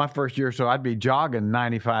that. My first year or so, I'd be jogging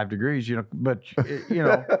 95 degrees, but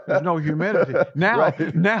there's no humidity. Now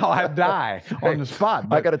I die on the spot.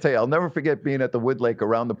 I got to tell you, I'll never forget being at the Wood Lake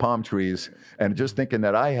around the palm trees and just thinking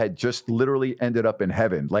that I had just literally ended up in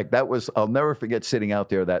heaven. Like I'll never forget sitting out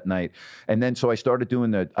there that night. And then so I started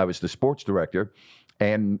doing I was the sports director,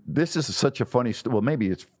 and this is such a funny, well, maybe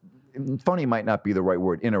it's funny might not be the right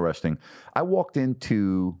word, interesting. I walked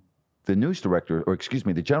into the news director,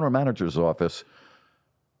 the general manager's office,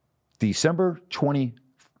 December 20,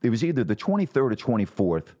 it was either the 23rd or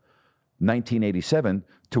 24th, 1987,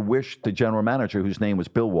 to wish the general manager, whose name was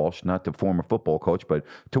Bill Walsh, not the former football coach, but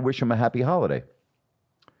to wish him a happy holiday.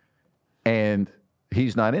 And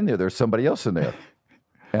he's not in there. There's somebody else in there.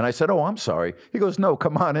 And I said, oh, I'm sorry. He goes, no,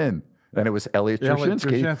 come on in. And it was Elliot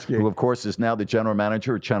Trushinsky, who, of course, is now the general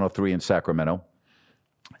manager of Channel 3 in Sacramento.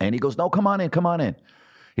 And he goes, no, come on in.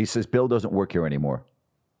 He says, Bill doesn't work here anymore.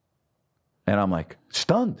 And I'm like,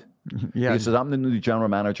 stunned. Yeah. He says, I'm the new general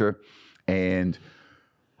manager. And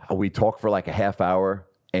we talked for like a half hour.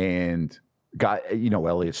 And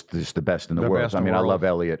Elliot's just the best in the world. I mean, I love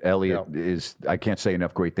Elliot. Elliot is, I can't say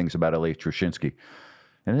enough great things about Elliot Trushinsky.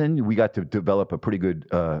 And then we got to develop a pretty good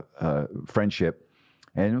friendship.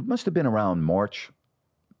 And it must have been around March.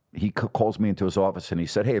 He calls me into his office and he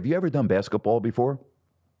said, hey, have you ever done basketball before?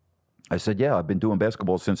 I said, yeah, I've been doing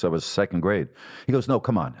basketball since I was second grade. He goes, no,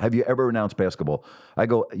 come on. Have you ever announced basketball? I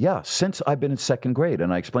go, yeah, since I've been in second grade.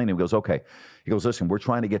 And I explained to him, he goes, okay. He goes, listen, we're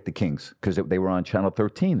trying to get the Kings because they were on Channel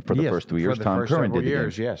 13 for the first 3 years. Tom Curran did the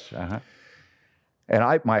games. Yes. Uh-huh.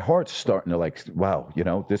 And my heart's starting to wow,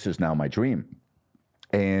 this is now my dream.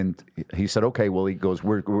 And he said, okay, well, he goes,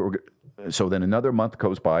 so then another month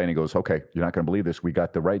goes by and he goes, okay, you're not going to believe this. We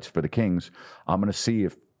got the rights for the Kings. I'm going to see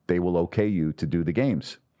if they will okay you to do the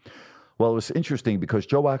games. Well, it was interesting because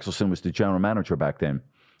Joe Axelson was the general manager back then,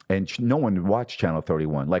 and no one watched Channel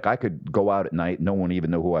 31. Like I could go out at night, no one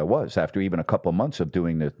even knew who I was after even a couple of months of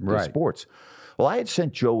doing the sports. Well, I had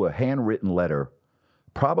sent Joe a handwritten letter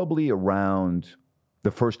probably around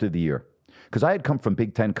the first of the year. Because I had come from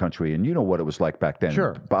Big Ten country, and you know what it was like back then.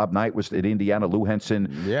 Sure. Bob Knight was at Indiana, Lou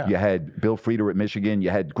Henson. Yeah. You had Bill Frieder at Michigan. You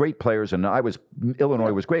had great players, and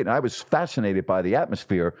Illinois was great, and I was fascinated by the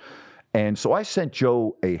atmosphere. And so I sent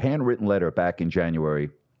Joe a handwritten letter back in January,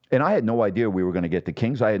 and I had no idea we were going to get the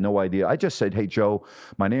Kings. I had no idea. I just said, hey, Joe,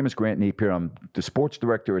 my name is Grant Napear. I'm the sports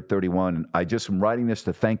director at 31. And I just am writing this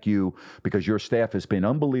to thank you because your staff has been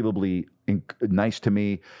unbelievably nice to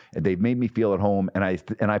me. And they've made me feel at home. And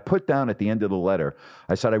I put down at the end of the letter,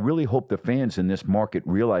 I said, I really hope the fans in this market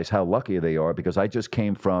realize how lucky they are because I just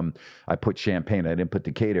came from, I put Champaign, I didn't put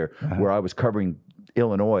Decatur, where I was covering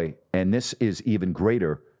Illinois. And this is even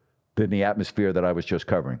greater than the atmosphere that I was just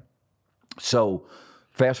covering. So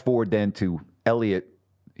fast forward then to Elliot.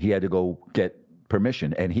 He had to go get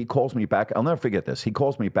permission. And he calls me back. I'll never forget this. He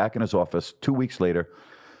calls me back in his office 2 weeks later.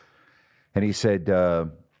 And he said,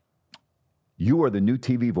 you are the new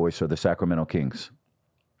TV voice of the Sacramento Kings.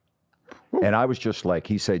 Ooh. And I was just like,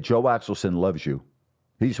 he said, Joe Axelson loves you.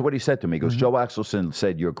 He's what he said to me. He goes, Joe Axelson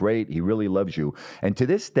said, you're great. He really loves you. And to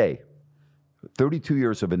this day, 32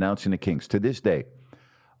 years of announcing the Kings, to this day,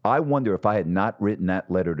 I wonder if I had not written that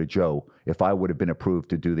letter to Joe, if I would have been approved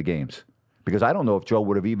to do the games. Because I don't know if Joe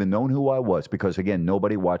would have even known who I was because, again,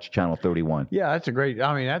 nobody watched Channel 31. Yeah, that's a great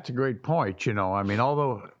point,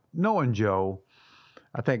 although knowing Joe,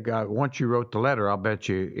 I think once you wrote the letter, I'll bet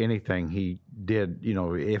you anything he did,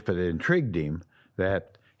 if it intrigued him,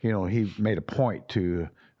 that, he made a point to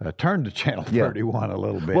turn to Channel 31 a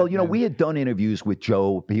little bit. Well, we had done interviews with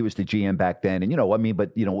Joe. He was the GM back then. And,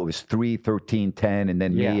 but, it was 3, 13, 10, and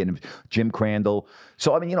then me and Jim Crandall.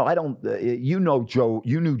 So, I don't, Joe,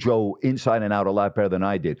 you knew Joe inside and out a lot better than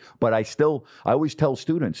I did. But I always tell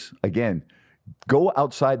students, again, go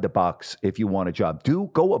outside the box if you want a job.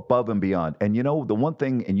 Go above and beyond. And, the one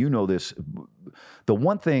thing, and this, the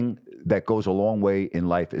one thing that goes a long way in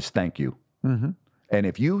life is thank you. Mm-hmm. And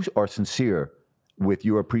if you are sincere with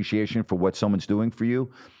your appreciation for what someone's doing for you,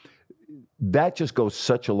 that just goes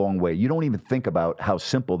such a long way. You don't even think about how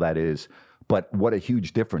simple that is, but what a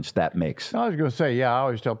huge difference that makes. I was going to say, I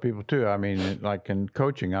always tell people too. I mean, like in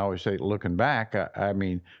coaching, I always say, looking back, I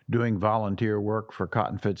mean, doing volunteer work for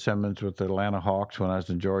Cotton Fitzsimmons with the Atlanta Hawks when I was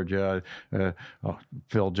in Georgia,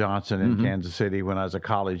 Phil Johnson in Kansas City when I was a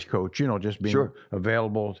college coach, just being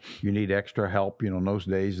available. You need extra help, in those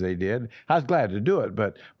days they did. I was glad to do it,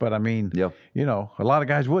 but I mean, a lot of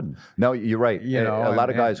guys wouldn't. No, you're right. A lot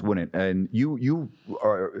of guys wouldn't. And you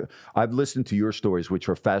are, I've listened to your stories, which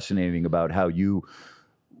are fascinating about how you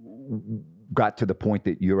got to the point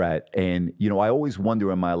that you're at. And, I always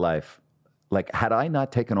wonder in my life, like, had I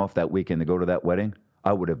not taken off that weekend to go to that wedding,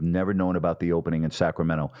 I would have never known about the opening in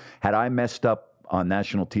Sacramento. Had I messed up on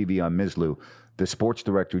national TV on Mislu, the sports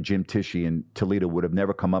director, Jim Tishy in Toledo, would have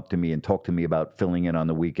never come up to me and talked to me about filling in on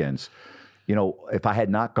the weekends. If I had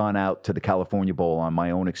not gone out to the California Bowl on my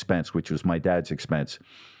own expense, which was my dad's expense,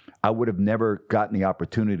 I would have never gotten the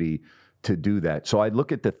opportunity to do that. So I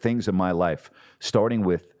look at the things in my life, starting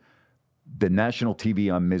with the national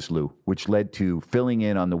TV on Mislu, which led to filling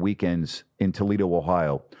in on the weekends in Toledo,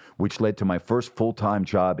 Ohio, which led to my first full-time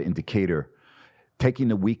job in Decatur, taking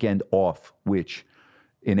the weekend off, which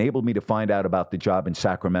enabled me to find out about the job in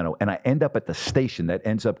Sacramento. And I end up at the station that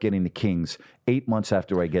ends up getting the Kings 8 months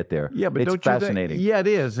after I get there. Yeah, but it's don't fascinating. You think,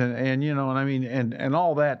 it is. And what I mean, and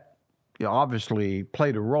all that obviously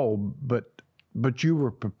played a role, but you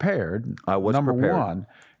were prepared. I was number prepared. one,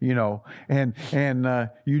 and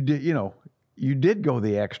you did, you did go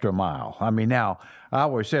the extra mile. I mean, now I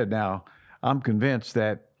always said, I'm convinced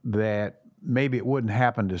that maybe it wouldn't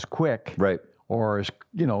happen as quick, right? Or as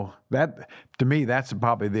that to me, that's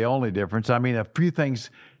probably the only difference. I mean, a few things.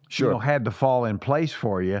 Had to fall in place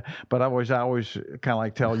for you, but I always kind of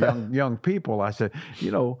like tell young people. I said,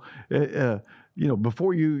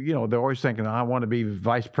 before they're always thinking, I want to be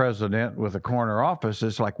vice president with a corner office.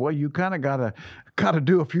 It's like, well, you kind of gotta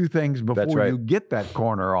do a few things before you get that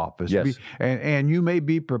corner office. Yes. And you may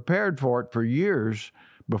be prepared for it for years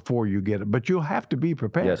before you get it, but you'll have to be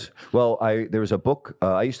prepared. Yes. Well, there was a book.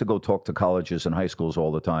 I used to go talk to colleges and high schools all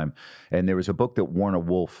the time, and there was a book that Warner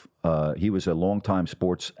Wolf, he was a longtime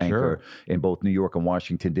sports anchor in both New York and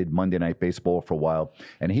Washington, did Monday Night Baseball for a while,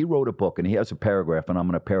 and he wrote a book, and he has a paragraph, and I'm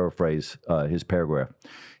going to paraphrase his paragraph.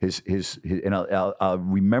 And I'll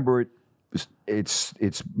remember it.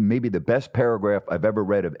 It's maybe the best paragraph I've ever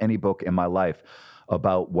read of any book in my life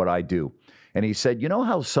about what I do. And he said,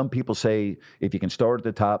 how some people say, if you can start at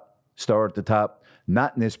the top, start at the top?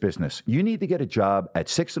 Not in this business. You need to get a job at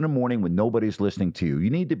 6 a.m. when nobody's listening to you. You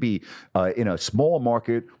need to be in a small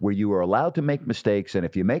market where you are allowed to make mistakes. And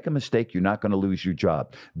if you make a mistake, you're not going to lose your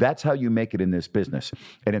job. That's how you make it in this business.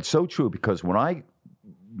 And it's so true, because when I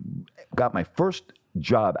got my first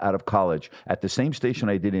job out of college at the same station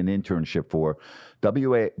I did an internship for,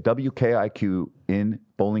 WKIQ in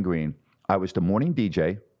Bowling Green, I was the morning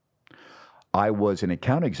DJ. I was an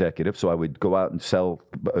account executive, so I would go out and sell,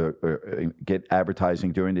 get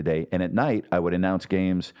advertising during the day. And at night, I would announce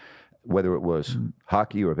games, whether it was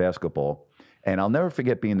hockey or basketball. And I'll never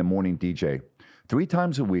forget being the morning DJ. 3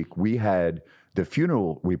 times a week, we had the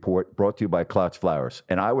funeral report brought to you by Klotz Flowers.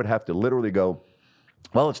 And I would have to literally go,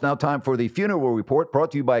 well, it's now time for the funeral report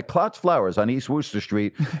brought to you by Klotz Flowers on East Worcester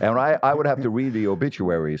Street. And I would have to read the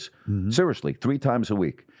obituaries, seriously, 3 times a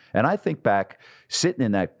week. And I think back, sitting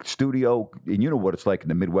in that studio, and you know what it's like in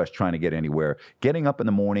the Midwest trying to get anywhere, getting up in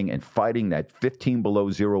the morning and fighting that 15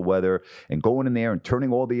 below zero weather and going in there and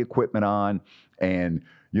turning all the equipment on and,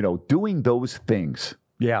 doing those things.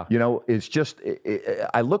 Yeah. It's just,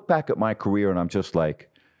 I look back at my career and I'm just like,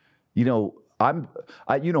 you know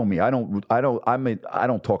me, I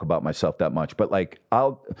don't talk about myself that much, but like,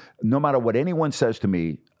 no matter what anyone says to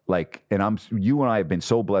me, like, and you and I have been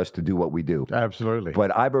so blessed to do what we do. Absolutely.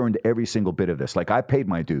 But I've earned every single bit of this. Like, I paid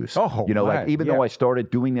my dues. Oh, like, even though I started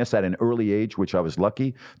doing this at an early age, which I was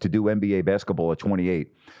lucky to do NBA basketball at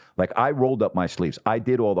 28, like, I rolled up my sleeves. I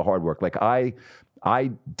did all the hard work. Like,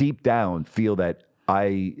 I deep down feel that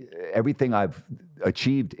everything I've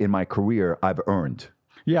achieved in my career, I've earned.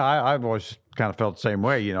 Yeah, I've always kind of felt the same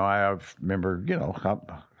way. I remember,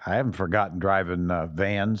 I haven't forgotten driving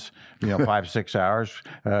vans, 5-6 hours,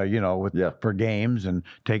 for games and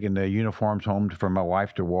taking the uniforms home for my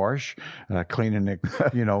wife to wash, cleaning it,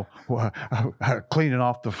 cleaning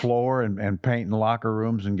off the floor and painting locker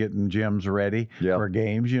rooms and getting gyms ready for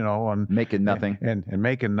games, and making nothing and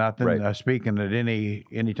making nothing. Right. Speaking at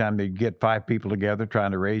anytime they get 5 people together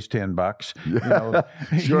trying to raise $10,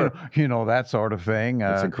 Sure. That sort of thing.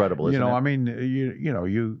 That's incredible, isn't it? I mean,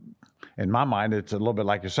 you. In my mind, it's a little bit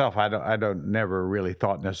like yourself. I don't never really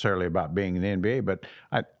thought necessarily about being in the NBA, but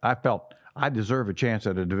I felt I deserve a chance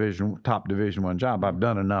at a top Division I job. I've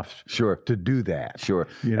done enough to do that. Sure.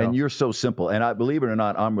 And you're so simple. And I believe it or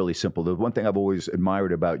not, I'm really simple. The one thing I've always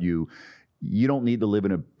admired about you, you don't need to live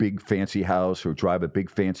in a big fancy house or drive a big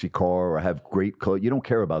fancy car or have great clothes. You don't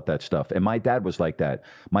care about that stuff. And my dad was like that.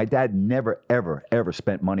 My dad never, ever, ever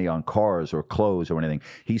spent money on cars or clothes or anything.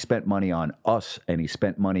 He spent money on us, and he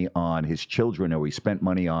spent money on his children, or he spent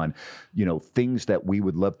money on, things that we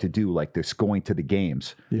would love to do, like this, going to the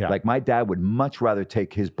games. Yeah. Like my dad would much rather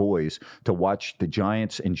take his boys to watch the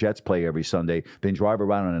Giants and Jets play every Sunday than drive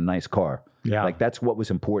around in a nice car. Yeah. Like that's what was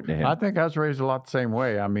important to him. I think I was raised a lot the same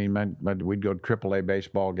way. I mean, we'd go to AAA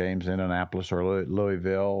baseball games in Annapolis or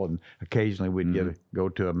Louisville, and occasionally we'd go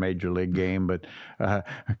to a major league game. But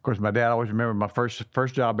of course, my dad always remembered my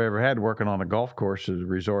first job I ever had working on a golf course at a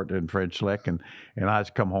resort in French Lick, and I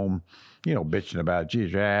just come home, bitching about,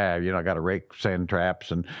 geez, I got to rake sand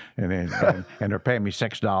traps and they're paying me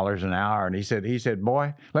 $6 an hour. And he said,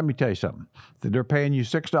 boy, let me tell you something. They're paying you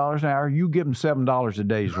 $6 an hour. You give them $7 a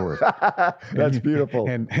day's worth. That's beautiful.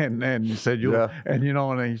 And he said, and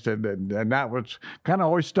he said, and that was kind of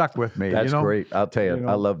always stuck with me. That's great. I'll tell you,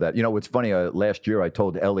 I love that. It's funny. Last year I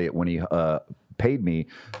told Elliot when he paid me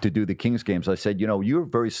to do the Kings games, I said, you're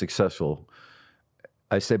very successful.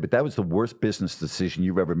 I said, but that was the worst business decision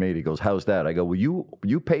you've ever made. He goes, how's that? I go, well,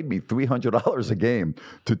 you paid me $300 a game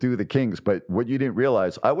to do the Kings, but what you didn't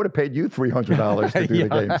realize, I would have paid you $300 to do the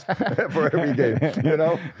games for every game,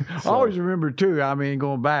 I always remember, too,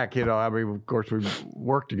 going back, of course, we've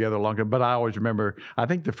worked together a long time, but I always remember, I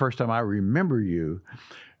think the first time I remember you,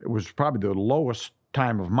 it was probably the lowest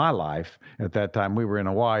time of my life. At that time, we were in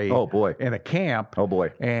Hawaii. Oh, boy. In a camp. Oh,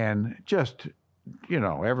 boy. And just...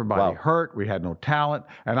 everybody hurt. We had no talent,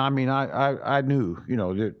 and I knew,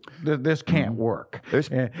 that this can't work. There's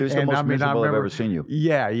the most miserable I've ever seen you.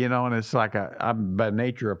 Yeah, and it's like I'm by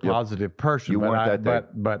nature a positive person. You weren't that day.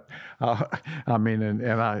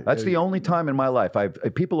 That's the only time in my life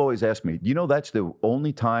people always ask me, that's the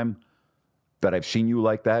only time that I've seen you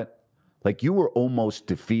like that. Like you were almost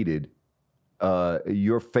defeated.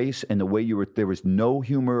 Your face and the way you were, there was no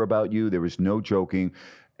humor about you. There was no joking.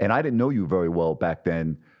 And I didn't know you very well back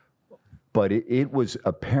then, but it was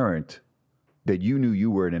apparent that you knew you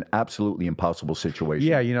were in an absolutely impossible situation.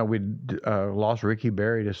 Yeah, we'd lost Ricky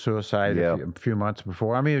Berry to suicide a few months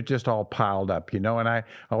before. It just all piled up, and I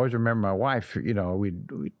always remember my wife, we'd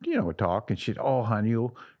talk, and she'd, oh, honey,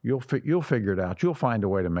 you'll figure it out. You'll find a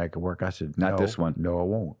way to make it work. I said, not this one. No, I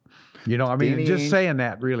won't. Just saying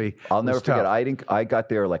that really. I'll never forget. Tough. I got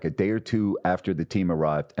there like a day or two after the team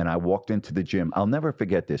arrived, and I walked into the gym. I'll never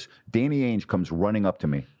forget this. Danny Ainge comes running up to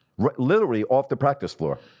me, literally off the practice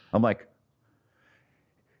floor. I'm like,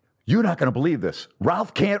 you're not going to believe this.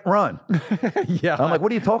 Ralph can't run. Yeah. I'm like,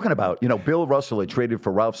 what are you talking about? Bill Russell had traded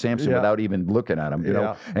for Ralph Sampson without even looking at him,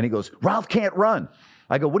 and he goes, Ralph can't run.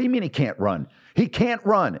 I go, what do you mean he can't run? He can't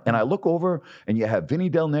run. And I look over, and you have Vinny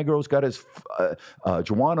Del Negro's got his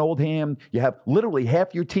Juwan Oldham. You have literally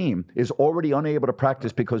half your team is already unable to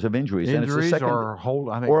practice because of injuries. And it's the second, or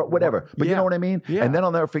whatever. But you know what I mean? Yeah. And then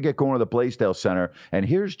I'll never forget going to the Blaisdell Center, and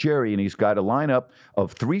here's Jerry, and he's got a lineup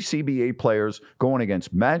of 3 CBA players going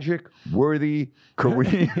against Magic, Worthy,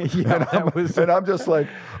 Kareem. And I'm just like,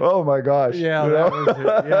 oh my gosh. Yeah, that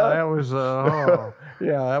was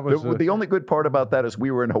that was the only good part about that is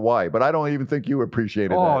we were in Hawaii, but I don't even think you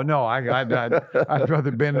appreciated that. Oh no, I'd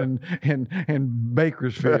rather been in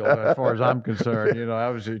Bakersfield as far as I'm concerned.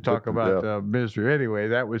 Obviously talk about misery. Anyway,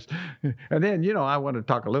 that was, and then I want to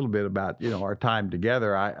talk a little bit about our time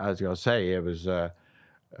together. I was going to say it was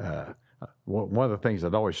one of the things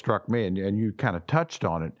that always struck me, and you kind of touched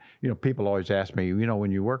on it. People always ask me,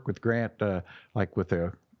 when you work with Grant, like with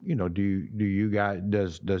do you guys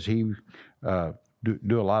does he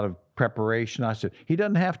do a lot of preparation. I said, he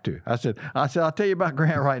doesn't have to. I said, I'll tell you about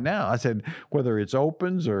Grant right now. I said, whether it's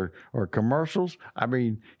opens or commercials, I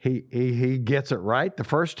mean, he gets it right the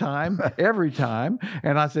first time, every time.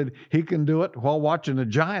 And I said, he can do it while watching a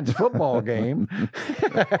Giants football game.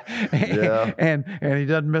 and he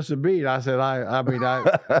doesn't miss a beat. I said, I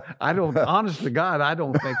don't, honest to God, I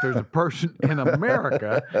don't think there's a person in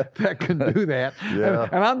America that can do that. Yeah.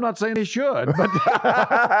 And I'm not saying he should, but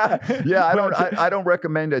yeah, I don't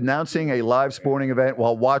recommend announcing a live sporting event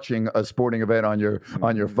while watching a sporting event on your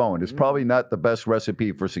phone. It's probably not the best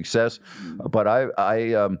recipe for success. But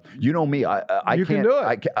you know me, you can't can do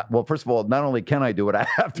it. Well, first of all, not only can I do it, I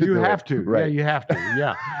have to. You do have it. to. Right. Yeah, you have to.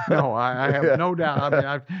 Yeah. No, I have no doubt.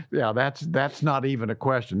 I mean, that's not even a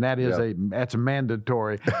question. That is that's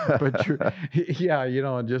mandatory. But just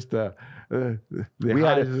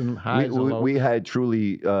we had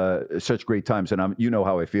truly such great times, and you know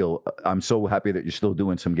how I feel. I'm so happy that you're still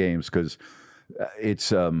doing some games because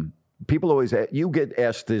it's people always you get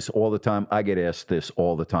asked this all the time. I get asked this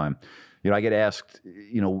all the time. I get asked,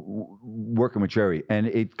 working with Jerry, and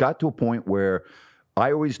it got to a point where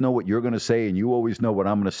I always know what you're going to say, and you always know what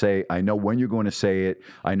I'm going to say. I know when you're going to say it.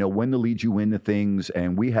 I know when to lead you into things,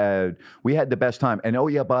 and we had the best time. And oh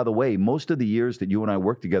yeah, by the way, most of the years that you and I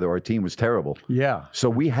worked together, our team was terrible. Yeah. So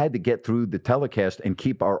we had to get through the telecast and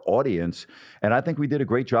keep our audience, and I think we did a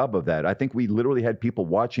great job of that. I think we literally had people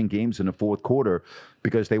watching games in the fourth quarter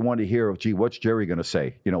because they wanted to hear, gee, what's Jerry going to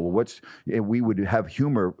say? We would have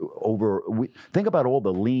humor over. Think about all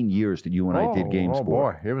the lean years that you and I did games for. Oh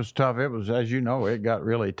boy, it was tough. It was, as you know, it got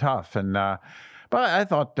really tough. And but I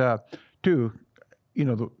thought too,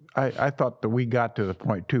 I thought that we got to the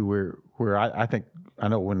point too where I think. I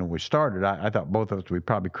know when we started, I thought both of us, we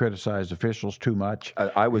probably criticized officials too much.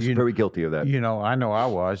 I was very guilty of that. I know I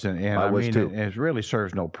was. And I was mean, too. It really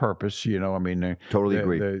serves no purpose. Totally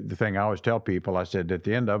agree. The thing I always tell people, I said, at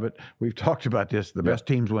the end of it, we've talked about this, the best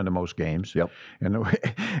teams win the most games. Yep. And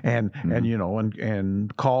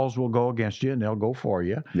calls will go against you and they'll go for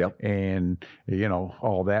you. Yep. And,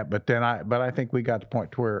 all that. But I think we got to the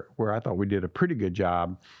point to where I thought we did a pretty good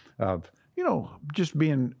job of, just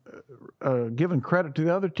being giving credit to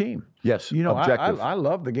the other team. Yes, objective. I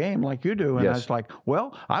love the game like you do, and Yes. it's like,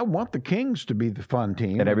 well, I want the Kings to be the fun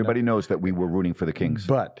team, and everybody knows that we were rooting for the Kings.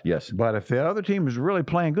 But yes, but if the other team is really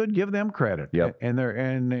playing good, give them credit. Yep. And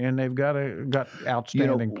they've got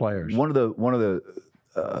outstanding players. One of the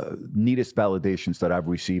neatest validations that I've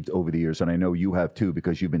received over the years, and I know you have too,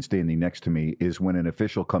 because you've been standing next to me, is when an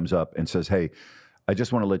official comes up and says, "Hey, I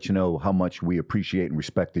just want to let you know how much we appreciate and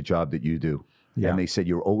respect the job that you do." Yeah. And they said,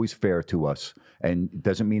 "You're always fair to us." And it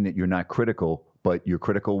doesn't mean that you're not critical, but you're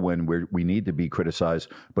critical when we need to be criticized,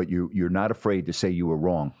 but you're not afraid to say you were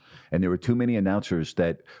wrong. And there are too many announcers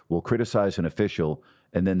that will criticize an official,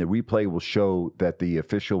 and then the replay will show that the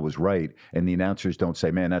official was right, and the announcers don't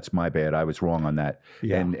say, "Man, that's my bad. I was wrong on that."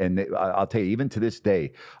 Yeah. And I'll tell you, even to this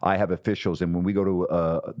day, I have officials, and when we go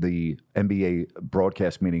to the NBA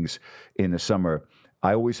broadcast meetings in the summer,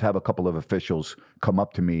 I always have a couple of officials come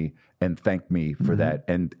up to me and thank me for that.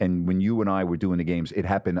 And when you and I were doing the games, it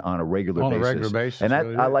happened on a regular basis. And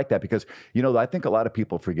I like that because, I think a lot of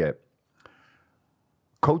people forget.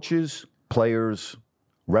 Coaches, players,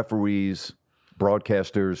 referees,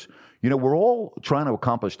 broadcasters, we're all trying to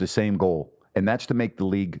accomplish the same goal, and that's to make the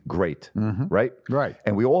league great, right? Right.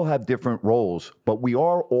 And we all have different roles, but we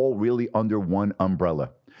are all really under one umbrella.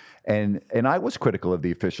 And I was critical of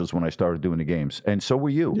the officials when I started doing the games, and so were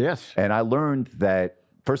you. Yes. And I learned that,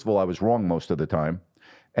 first of all, I was wrong most of the time,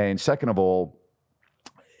 and second of all,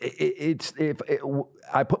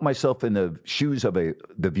 I put myself in the shoes of the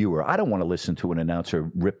viewer. I don't want to listen to an announcer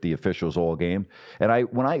rip the officials all game. And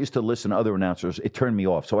when I used to listen to other announcers, it turned me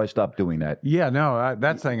off, so I stopped doing that. Yeah, no,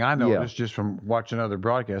 that thing I noticed just from watching other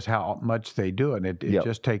broadcasts how much they do it. It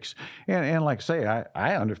just takes, and like I say,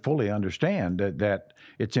 I fully understand that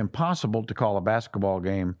it's impossible to call a basketball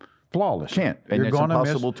game flawless. Can't. And it's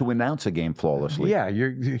impossible to announce a game flawlessly. Yeah,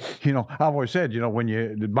 I've always said,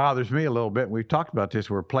 it bothers me a little bit. We've talked about this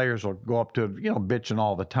where players will go up to, bitching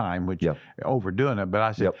all the time, which overdoing it. But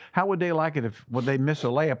I said, how would they like it if they miss a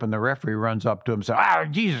layup and the referee runs up to them and says, "Ah,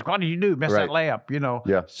 Jesus, what did you do? Miss that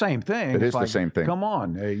layup?" Same thing. It is the same thing. Come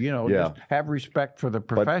on, just have respect for the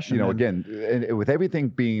profession. But, again, with everything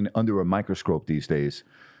being under a microscope these days,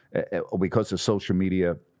 because of social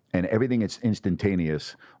media, and everything is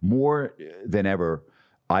instantaneous, more than ever,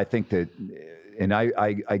 I think that, and I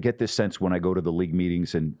get this sense when I go to the league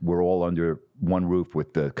meetings and we're all under one roof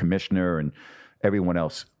with the commissioner and everyone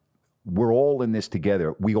else. We're all in this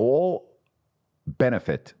together. We all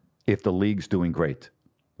benefit if the league's doing great.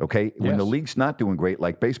 Okay? When the league's not doing great,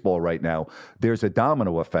 like baseball right now, there's a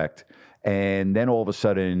domino effect. And then all of a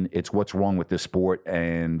sudden, it's what's wrong with this sport.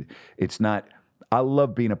 And it's not. I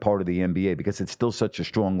love being a part of the NBA because it's still such a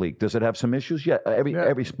strong league. Does it have some issues? Yeah,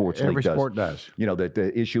 every sports league does. Every sport does. You know,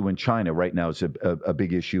 the issue in China right now is a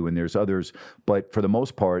big issue, and there's others. But for the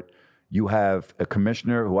most part, you have a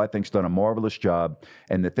commissioner who I think's done a marvelous job.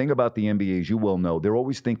 And the thing about the NBA, as you well know, they're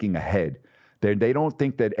always thinking ahead. They don't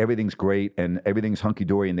think that everything's great and everything's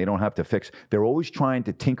hunky-dory and they don't have to fix. They're always trying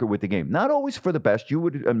to tinker with the game. Not always for the best. You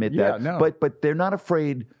would admit that. No. But they're not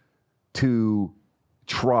afraid to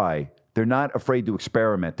try. They're not afraid to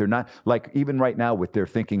experiment. They're not, like, even right now with their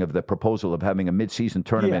thinking of the proposal of having a mid-season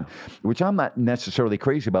tournament, which I'm not necessarily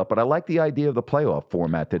crazy about, but I like the idea of the playoff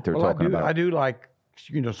format that they're talking about. I do like,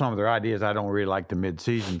 some of their ideas. I don't really like the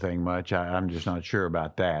mid-season thing much. I'm just not sure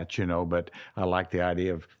about that, but I like the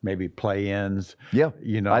idea of maybe play-ins. Yeah,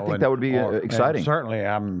 I think that would be exciting. And certainly,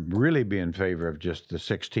 I'm really be in favor of just the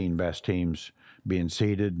 16 best teams being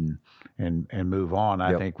seeded and move on.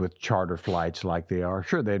 I think with charter flights like they are,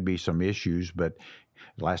 sure, there'd be some issues, but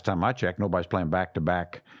last time I checked, nobody's playing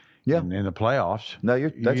back-to-back in the playoffs. No,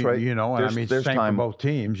 that's right. And I mean, it's the same for both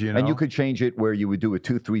teams, And you could change it where you would do a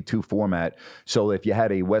 2-3-2 format. So if you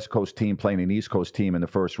had a West Coast team playing an East Coast team in the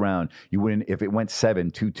first round, you wouldn't, if it went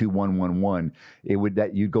 7-2-2-1-1-1,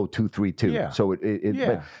 you'd go 2-3-2. Yeah. So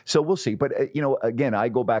so we'll see. But again, I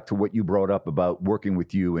go back to what you brought up about working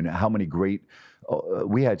with you and how many great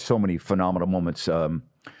we had so many phenomenal moments. I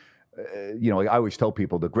always tell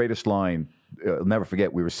people the greatest line, I'll never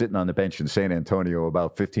forget, we were sitting on the bench in San Antonio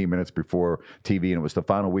about 15 minutes before TV, and it was the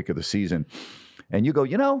final week of the season. And you go,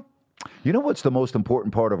 you know what's the most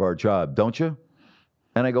important part of our job, don't you?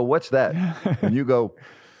 And I go, what's that? And you go,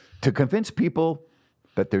 to convince people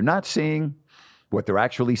that they're not seeing what they're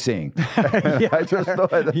actually seeing. I just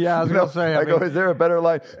thought, I was going to say. I go, is there a better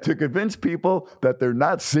line? To convince people that they're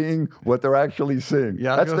not seeing what they're actually seeing.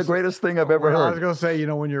 Yeah, that's the greatest thing I've ever heard. I was going to say,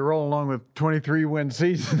 when you're rolling along with 23-win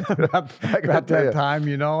season about that time,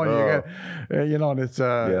 and and it's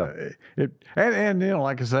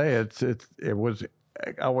like I say, it was.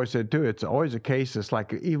 I always said too, it's always a case. It's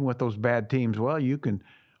like even with those bad teams, well, you can.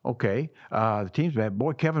 Okay, the team's bad.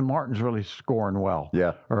 Boy, Kevin Martin's really scoring well.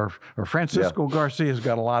 Yeah. Or Francisco Garcia's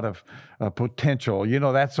got a lot of potential.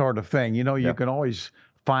 That sort of thing. You can always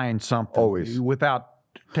find something without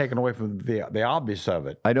taking away from the obvious of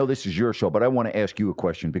it. I know this is your show, but I want to ask you a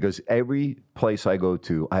question because every place I go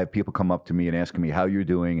to, I have people come up to me and asking me how you're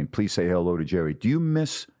doing and please say hello to Jerry. Do you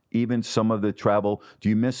miss even some of the travel? Do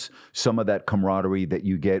you miss some of that camaraderie that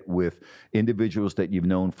you get with individuals that you've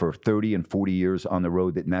known for 30 and 40 years on the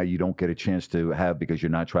road that now you don't get a chance to have because you're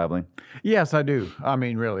not traveling? Yes, I do. I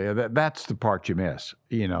mean, really, that's the part you miss,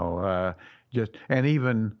 and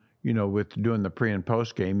even, with doing the pre and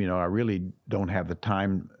post game, I really don't have the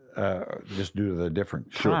time just due to the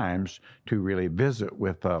different times to really visit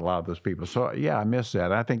with a lot of those people. So, yeah, I miss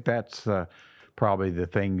that. I think that's probably the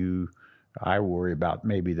thing I worry about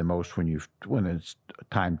maybe the most when it's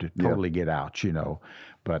time to totally get out,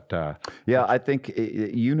 But I think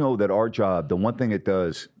that our job, the one thing it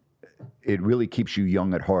does, it really keeps you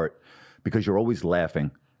young at heart because you're always laughing.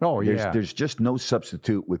 Oh, There's just no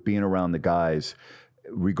substitute with being around the guys,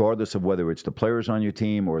 regardless of whether it's the players on your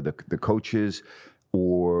team or the coaches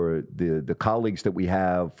or the colleagues that we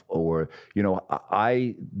have, or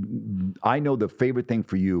I know the favorite thing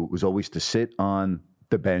for you was always to sit on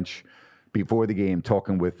the bench before the game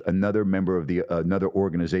talking with another member of another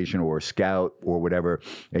organization or a scout or whatever,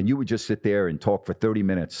 and you would just sit there and talk for 30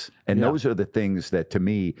 minutes. And those are the things that, to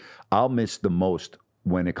me, I'll miss the most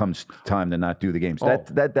when it comes time to not do the games.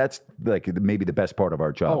 That's like maybe the best part of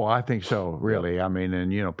our job. Oh, I think so, really. I mean,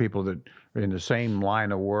 and, people that are in the same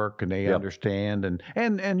line of work and they understand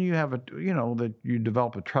and you have that you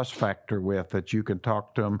develop a trust factor with, that you can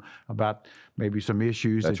talk to them about maybe some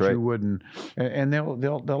issues you wouldn't, and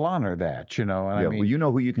they'll honor that, And I mean, well, you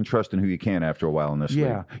know who you can trust and who you can't after a while in this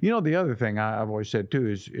league. Yeah. The other thing I've always said too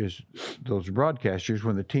is those broadcasters,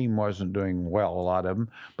 when the team wasn't doing well, a lot of them,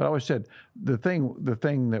 but I always said the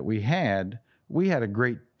thing that we had a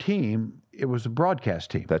great team. It was a broadcast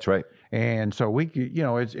team. That's right. And so we could,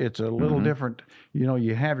 it's a little different.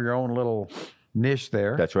 You have your own little niche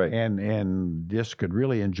there. That's right. And just could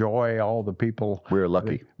really enjoy all the people. We were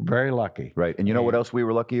lucky. Very lucky. Right. And you know what else we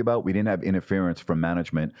were lucky about? We didn't have interference from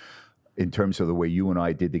management in terms of the way you and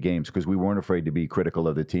I did the games, because we weren't afraid to be critical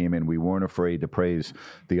of the team and we weren't afraid to praise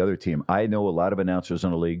the other team. I know a lot of announcers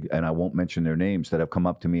in the league, and I won't mention their names, that have come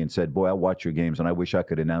up to me and said, boy, I watch your games and I wish I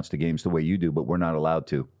could announce the games the way you do, but we're not allowed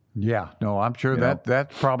to. Yeah, no, I'm sure that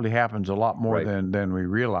probably happens a lot more than we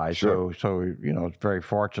realize. Sure. So it's very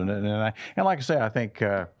fortunate, and like I say, I think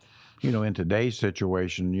in today's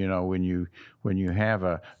situation, when you have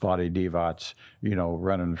a Vlade Divac,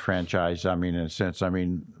 running the franchise, I mean, in a sense,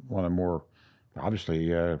 one of the more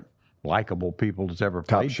obviously likable people that's ever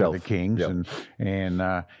played for the Kings, and then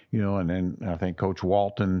I think Coach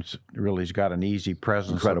Walton's really's got an easy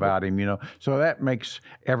presence about him, so that makes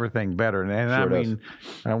everything better. And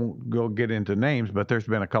I won't go get into names, but there's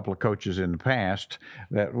been a couple of coaches in the past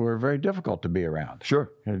that were very difficult to be around. Sure,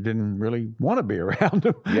 and didn't really want to be around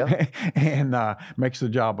them. Yeah, and makes the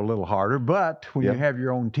job a little harder. But when you have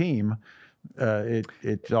your own team,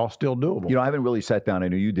 it's all still doable. I haven't really sat down. I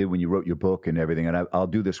know you did when you wrote your book and everything, and I'll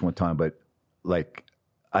do this one time, but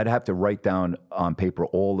I'd have to write down on paper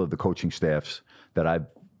all of the coaching staffs that I've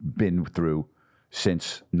been through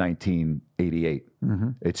since 1988. Mm-hmm.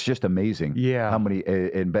 It's just amazing how many,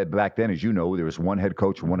 and back then, as you know, there was one head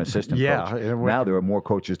coach and one assistant coach. Now there are more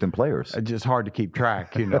coaches than players. It's just hard to keep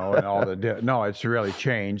track, and all no, it's really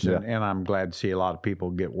changed, and I'm glad to see a lot of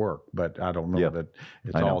people get work, but I don't know that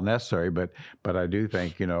it's all necessary, but I do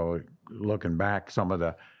think, looking back, some of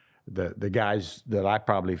the guys that I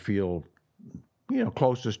probably feel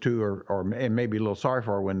closest to and maybe a little sorry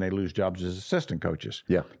for when they lose jobs as assistant coaches.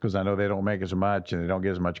 Yeah. Because I know they don't make as much and they don't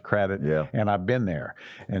get as much credit. Yeah. And I've been there.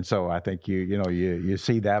 And so I think you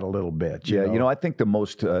see that a little bit. You know? I think the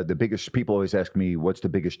biggest, people always ask me, what's the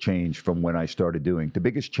biggest change from when I started doing? The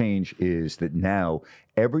biggest change is that now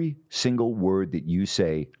every single word that you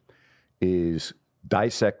say is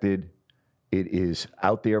dissected. It is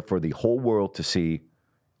out there for the whole world to see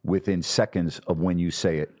within seconds of when you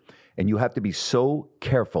say it. And you have to be so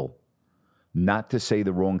careful not to say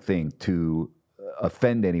the wrong thing, to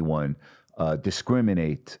offend anyone,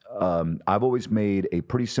 discriminate. I've always made a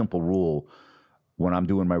pretty simple rule when I'm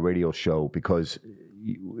doing my radio show, because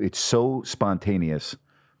it's so spontaneous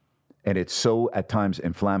and it's so at times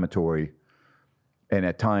inflammatory, and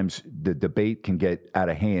at times the debate can get out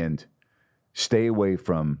of hand. Stay away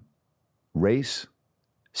from race,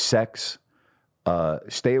 sex.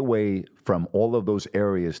 Stay away from all of those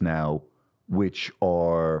areas now, which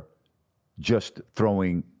are just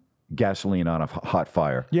throwing gasoline on a hot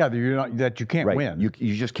fire. Yeah, that you can't win.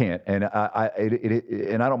 You just can't. And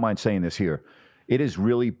and I don't mind saying this here. It has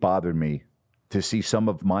really bothered me to see some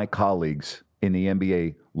of my colleagues in the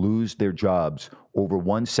NBA lose their jobs over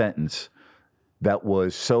one sentence that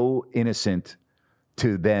was so innocent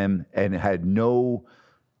to them and had no,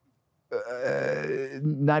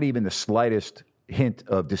 not even the slightest hint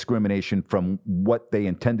of discrimination from what they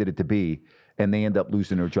intended it to be, and they end up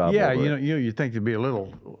losing their job. Yeah, you think there'd be a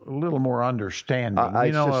little more understanding.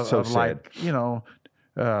 It's just so sad.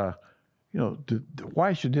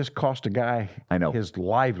 Why should this cost a guy his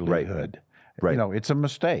livelihood? Right. It's a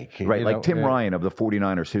mistake. Right. Like Tim Ryan of the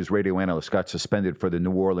 49ers, his radio analyst, got suspended for the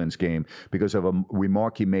New Orleans game because of a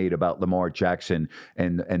remark he made about Lamar Jackson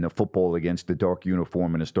and the football against the dark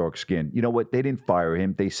uniform and his dark skin. You know what? They didn't fire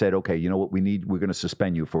him. They said, okay, you know what we're going to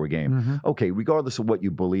suspend you for a game. Mm-hmm. Okay, regardless of what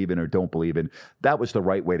you believe in or don't believe in, that was the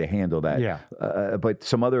right way to handle that. Yeah. But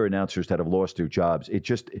some other announcers that have lost their jobs,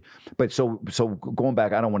 so going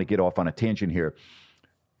back, I don't want to get off on a tangent here.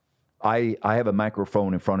 I have a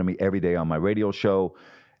microphone in front of me every day on my radio show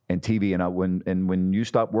and TV. And when you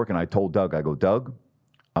stop working, I told Doug, I go, Doug,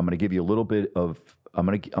 I'm going to give you a little bit of, I'm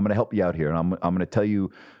going to help you out here. And I'm going to tell you,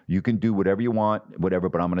 you can do whatever you want, whatever,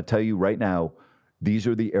 but I'm going to tell you right now, these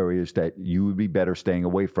are the areas that you would be better staying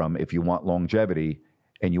away from if you want longevity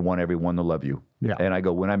and you want everyone to love you. Yeah. And I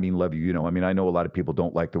go, when I mean love you, I know a lot of people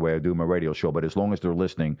don't like the way I do my radio show, but as long as they're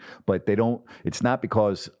listening, but they don't, it's not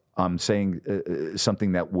because I'm saying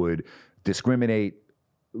something that would discriminate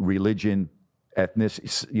religion,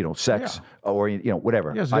 ethnicity, sex, or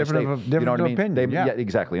whatever. Yes, different opinion. Yeah,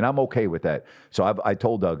 exactly, and I'm okay with that. So I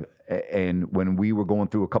told Doug, and when we were going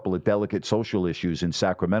through a couple of delicate social issues in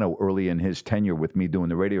Sacramento early in his tenure with me doing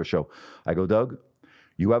the radio show, I go, Doug,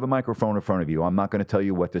 you have a microphone in front of you. I'm not going to tell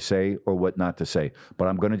you what to say or what not to say, but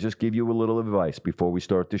I'm going to just give you a little advice before we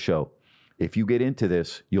start the show. If you get into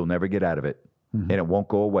this, you'll never get out of it. Mm-hmm. And it won't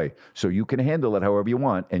go away. So you can handle it however you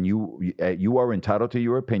want, and you are entitled to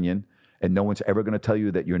your opinion, and no one's ever going to tell you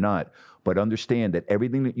that you're not. But understand that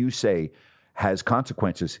everything that you say has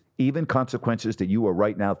consequences, even consequences that you are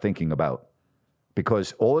right now thinking about.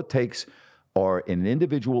 Because all it takes are an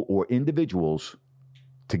individual or individuals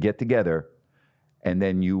to get together, and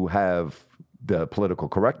then you have the political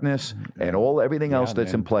correctness and everything else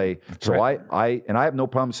that's in play. So right. I have no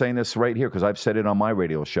problem saying this right here because I've said it on my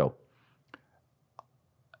radio show.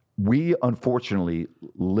 we unfortunately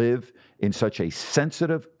live in such a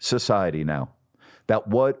sensitive society now that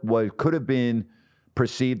what could have been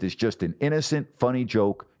perceived as just an innocent, funny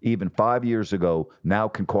joke even 5 years ago now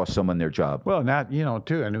can cost someone their job. Well, not,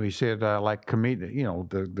 too. I know he said like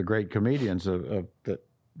the great comedians that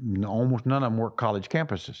almost none of them work college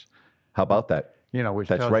campuses. How about that? Which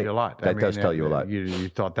tells you a lot. That does tell you a lot. You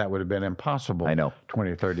thought that would have been impossible. I know.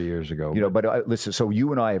 20, 30 years ago. But listen, so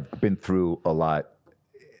you and I have been through a lot,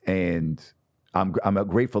 and I'm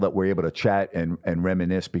grateful that we're able to chat and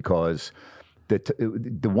reminisce, because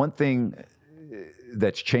the one thing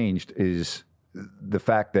that's changed is the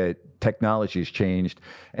fact that technology has changed,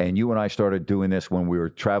 and you and I started doing this when we were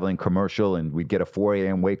traveling commercial, and we'd get a 4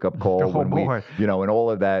 a.m. wake-up call and all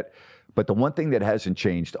of that. But the one thing that hasn't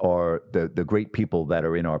changed are the great people that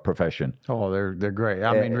are in our profession. Oh, they're great.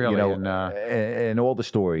 I mean, really. And all the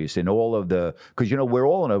stories and all of because, we're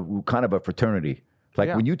all in a kind of a fraternity.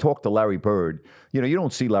 Like when you talk to Larry Bird, you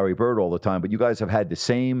don't see Larry Bird all the time, but you guys have had the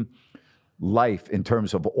same life in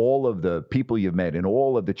terms of all of the people you've met and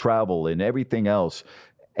all of the travel and everything else.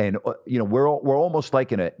 And, we're almost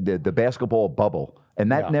like in the basketball bubble. And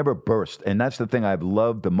that never burst. And that's the thing I've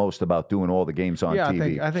loved the most about doing all the games on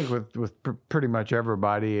TV. I think with pretty much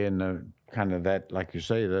everybody in the kind of that, like you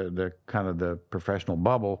say, the kind of the professional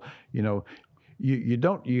bubble, you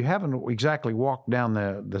haven't exactly walked down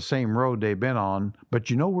the same road they've been on, but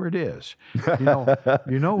you know where it is. You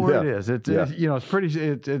know where it is. It's pretty.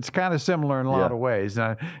 It's kind of similar in a lot of ways.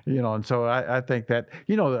 And so I think that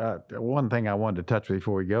one thing I wanted to touch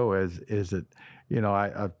before we go is that. I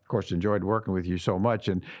of course enjoyed working with you so much,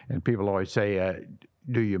 and people always say,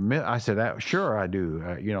 "Do you miss?" I said, "Sure, I do.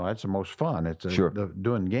 That's the most fun. It's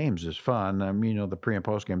doing games is fun. The pre and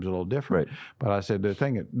post games are a little different." Right. But I said the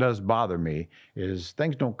thing that does bother me is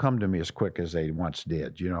things don't come to me as quick as they once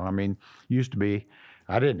did. Used to be.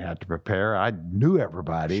 I didn't have to prepare. I knew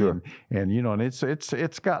everybody, and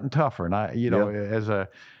it's gotten tougher. And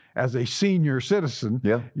as a senior citizen,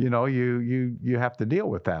 you have to deal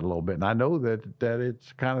with that a little bit. And I know that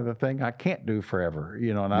it's kind of the thing I can't do forever,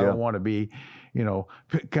 and I don't want to be, kind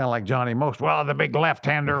of like Johnny Most. Well, the big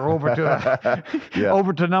left-hander over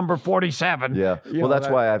to number 47. Yeah. That's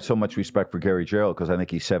why I have so much respect for Gary Gerald, because I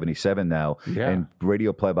think he's 77 now. Yeah. And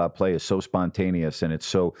radio play-by-play is so spontaneous, and it's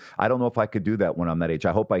so. I don't know if I could do that when I'm that age.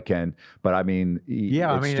 I hope I can, but I mean,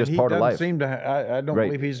 it's just part of life. Seem to. I don't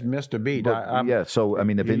believe he's missed a beat. But, so I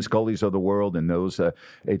mean, the Vince Scully's of the world and those. I'm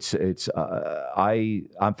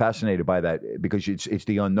fascinated by that, because it's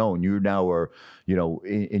the unknown. You now are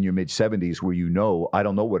in your mid 70s, where I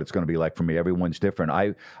don't know what it's going to be like for me. Everyone's different.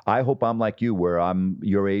 I hope I'm like you, where I'm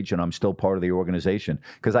your age and I'm still part of the organization.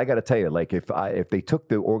 Because I got to tell you, like if they took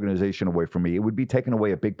the organization away from me, it would be taking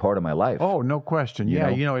away a big part of my life. Oh, no question.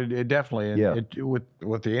 It definitely. Yeah.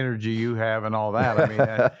 With the energy you have and all that.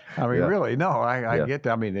 I mean, really, no. I get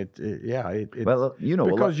that. I mean, well,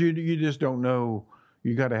 because you just don't know.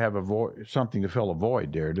 You got to have something to fill a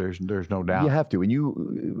void there. There's no doubt. You have to,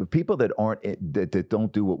 and people that that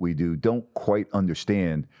don't do what we do don't quite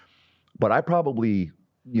understand. But I probably,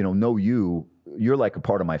 know you. You're like a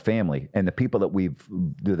part of my family, and the people that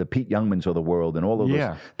the Pete Youngmans of the world, and all of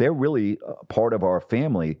those, they're really part of our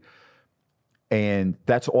family. And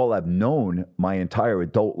that's all I've known my entire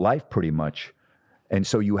adult life, pretty much. And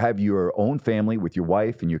so you have your own family with your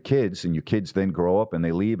wife and your kids then grow up and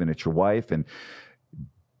they leave, and it's your wife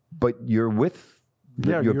But you're with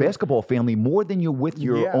your basketball family more than you're with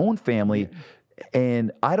your own family.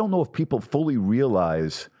 And I don't know if people fully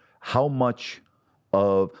realize how much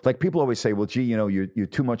of, like, people always say, well, gee, you're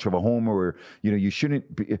too much of a homer, or, you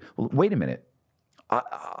shouldn't be. Well, wait a minute.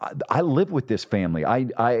 I live with this family.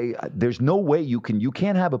 There's no way you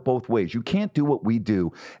can't have it both ways. You can't do what we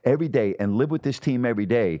do every day and live with this team every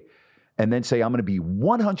day and then say, I'm going to be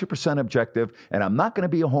 100% objective, and I'm not going to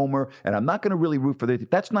be a homer, and I'm not going to really root for the.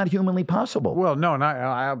 That's not humanly possible. Well, no, and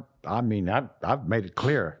I mean, I've made it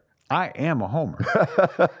clear. I am a homer.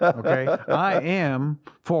 Okay, I am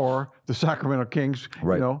for the Sacramento Kings.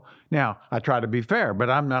 Right. Now I try to be fair, but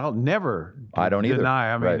I'll never. I don't either.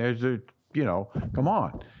 Deny. I mean, there's come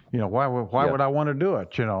on. Why would I want to do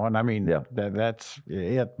it? And I mean, that's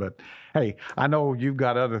it. But hey, I know you've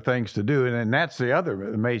got other things to do, and that's the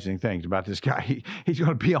other amazing things about this guy. He's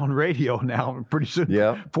going to be on radio now pretty soon.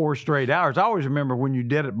 Yeah. 4 straight hours. I always remember when you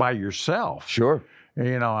did it by yourself. Sure.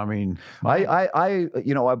 I mean,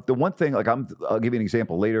 the one thing, like, I'll give you an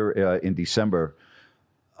example. Later in December,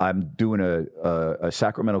 I'm doing a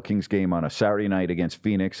Sacramento Kings game on a Saturday night against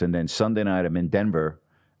Phoenix, and then Sunday night I'm in Denver.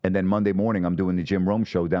 And then Monday morning, I'm doing the Jim Rome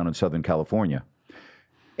show down in Southern California.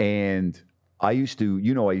 And I used to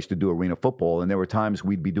do arena football, and there were times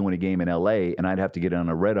we'd be doing a game in LA, and I'd have to get on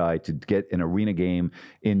a red eye to get an arena game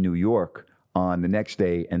in New York on the next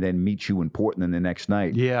day and then meet you in Portland the next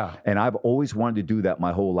night. Yeah. And I've always wanted to do that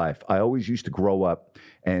my whole life. I always used to grow up,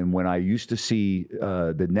 and when I used to see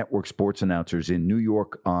the network sports announcers in New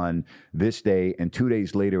York on this day and 2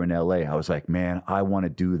 days later in LA, I was like, man, I want to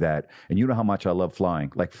do that. And you know how much I love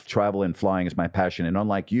flying. Like, travel and flying is my passion. And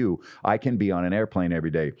unlike you, I can be on an airplane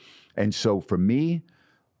every day. And so for me,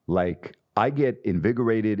 like, I get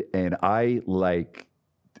invigorated, and I like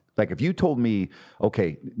if you told me,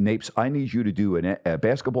 okay, Napes, I need you to do a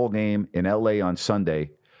basketball game in LA on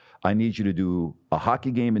Sunday. I need you to do a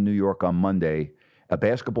hockey game in New York on Monday, a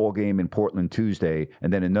basketball game in Portland Tuesday,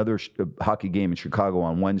 and then another hockey game in Chicago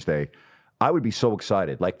on Wednesday. I would be so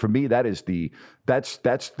excited. Like, for me, that's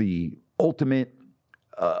the ultimate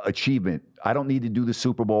achievement. I don't need to do the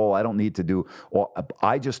Super Bowl. I don't need to do,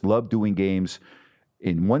 I just love doing games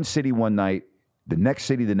in one city one night, the next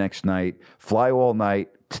city the next night, fly all night,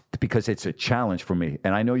 because it's a challenge for me.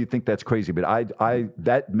 And I know you think that's crazy, but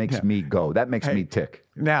that makes me go. That makes me tick.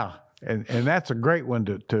 Now, and that's a great one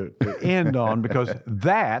to end on, because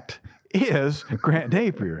that is Grant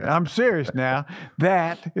Napear. I'm serious now.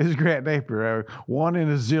 That is Grant Napear, one in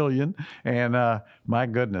a zillion. And my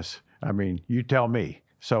goodness, I mean, you tell me.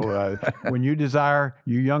 So when you desire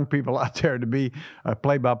you young people out there to be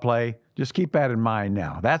play-by-play, just keep that in mind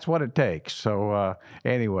now. That's what it takes. So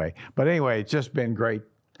anyway, it's just been great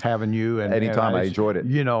having you. And anytime, I enjoyed it.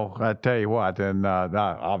 You know, I tell you what, and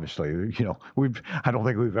obviously, you know, I don't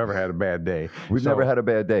think we've ever had a bad day. We've never had a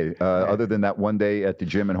bad day, other than that one day at the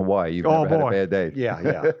gym in Hawaii. You've never had a bad day.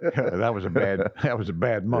 Yeah. That was a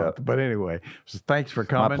bad month. Yeah. But anyway, so thanks for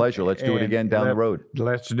coming. My pleasure. Let's do it again down the road.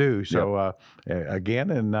 Let's do. So again,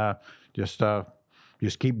 and just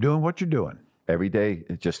keep doing what you're doing. Every day,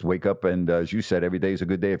 just wake up, and as you said, every day is a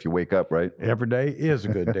good day if you wake up, right? Every day is a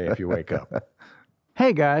good day if you wake up.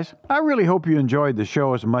 Hey guys, I really hope you enjoyed the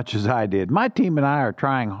show as much as I did. My team and I are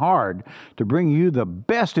trying hard to bring you the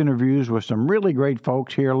best interviews with some really great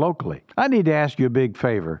folks here locally. I need to ask you a big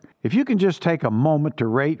favor. If you can just take a moment to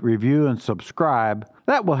rate, review, and subscribe,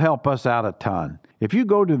 that will help us out a ton. If you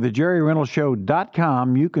go to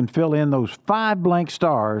thejerryreynoldshow.com, you can fill in those 5 blank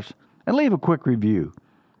stars and leave a quick review.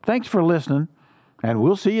 Thanks for listening, and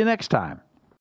we'll see you next time.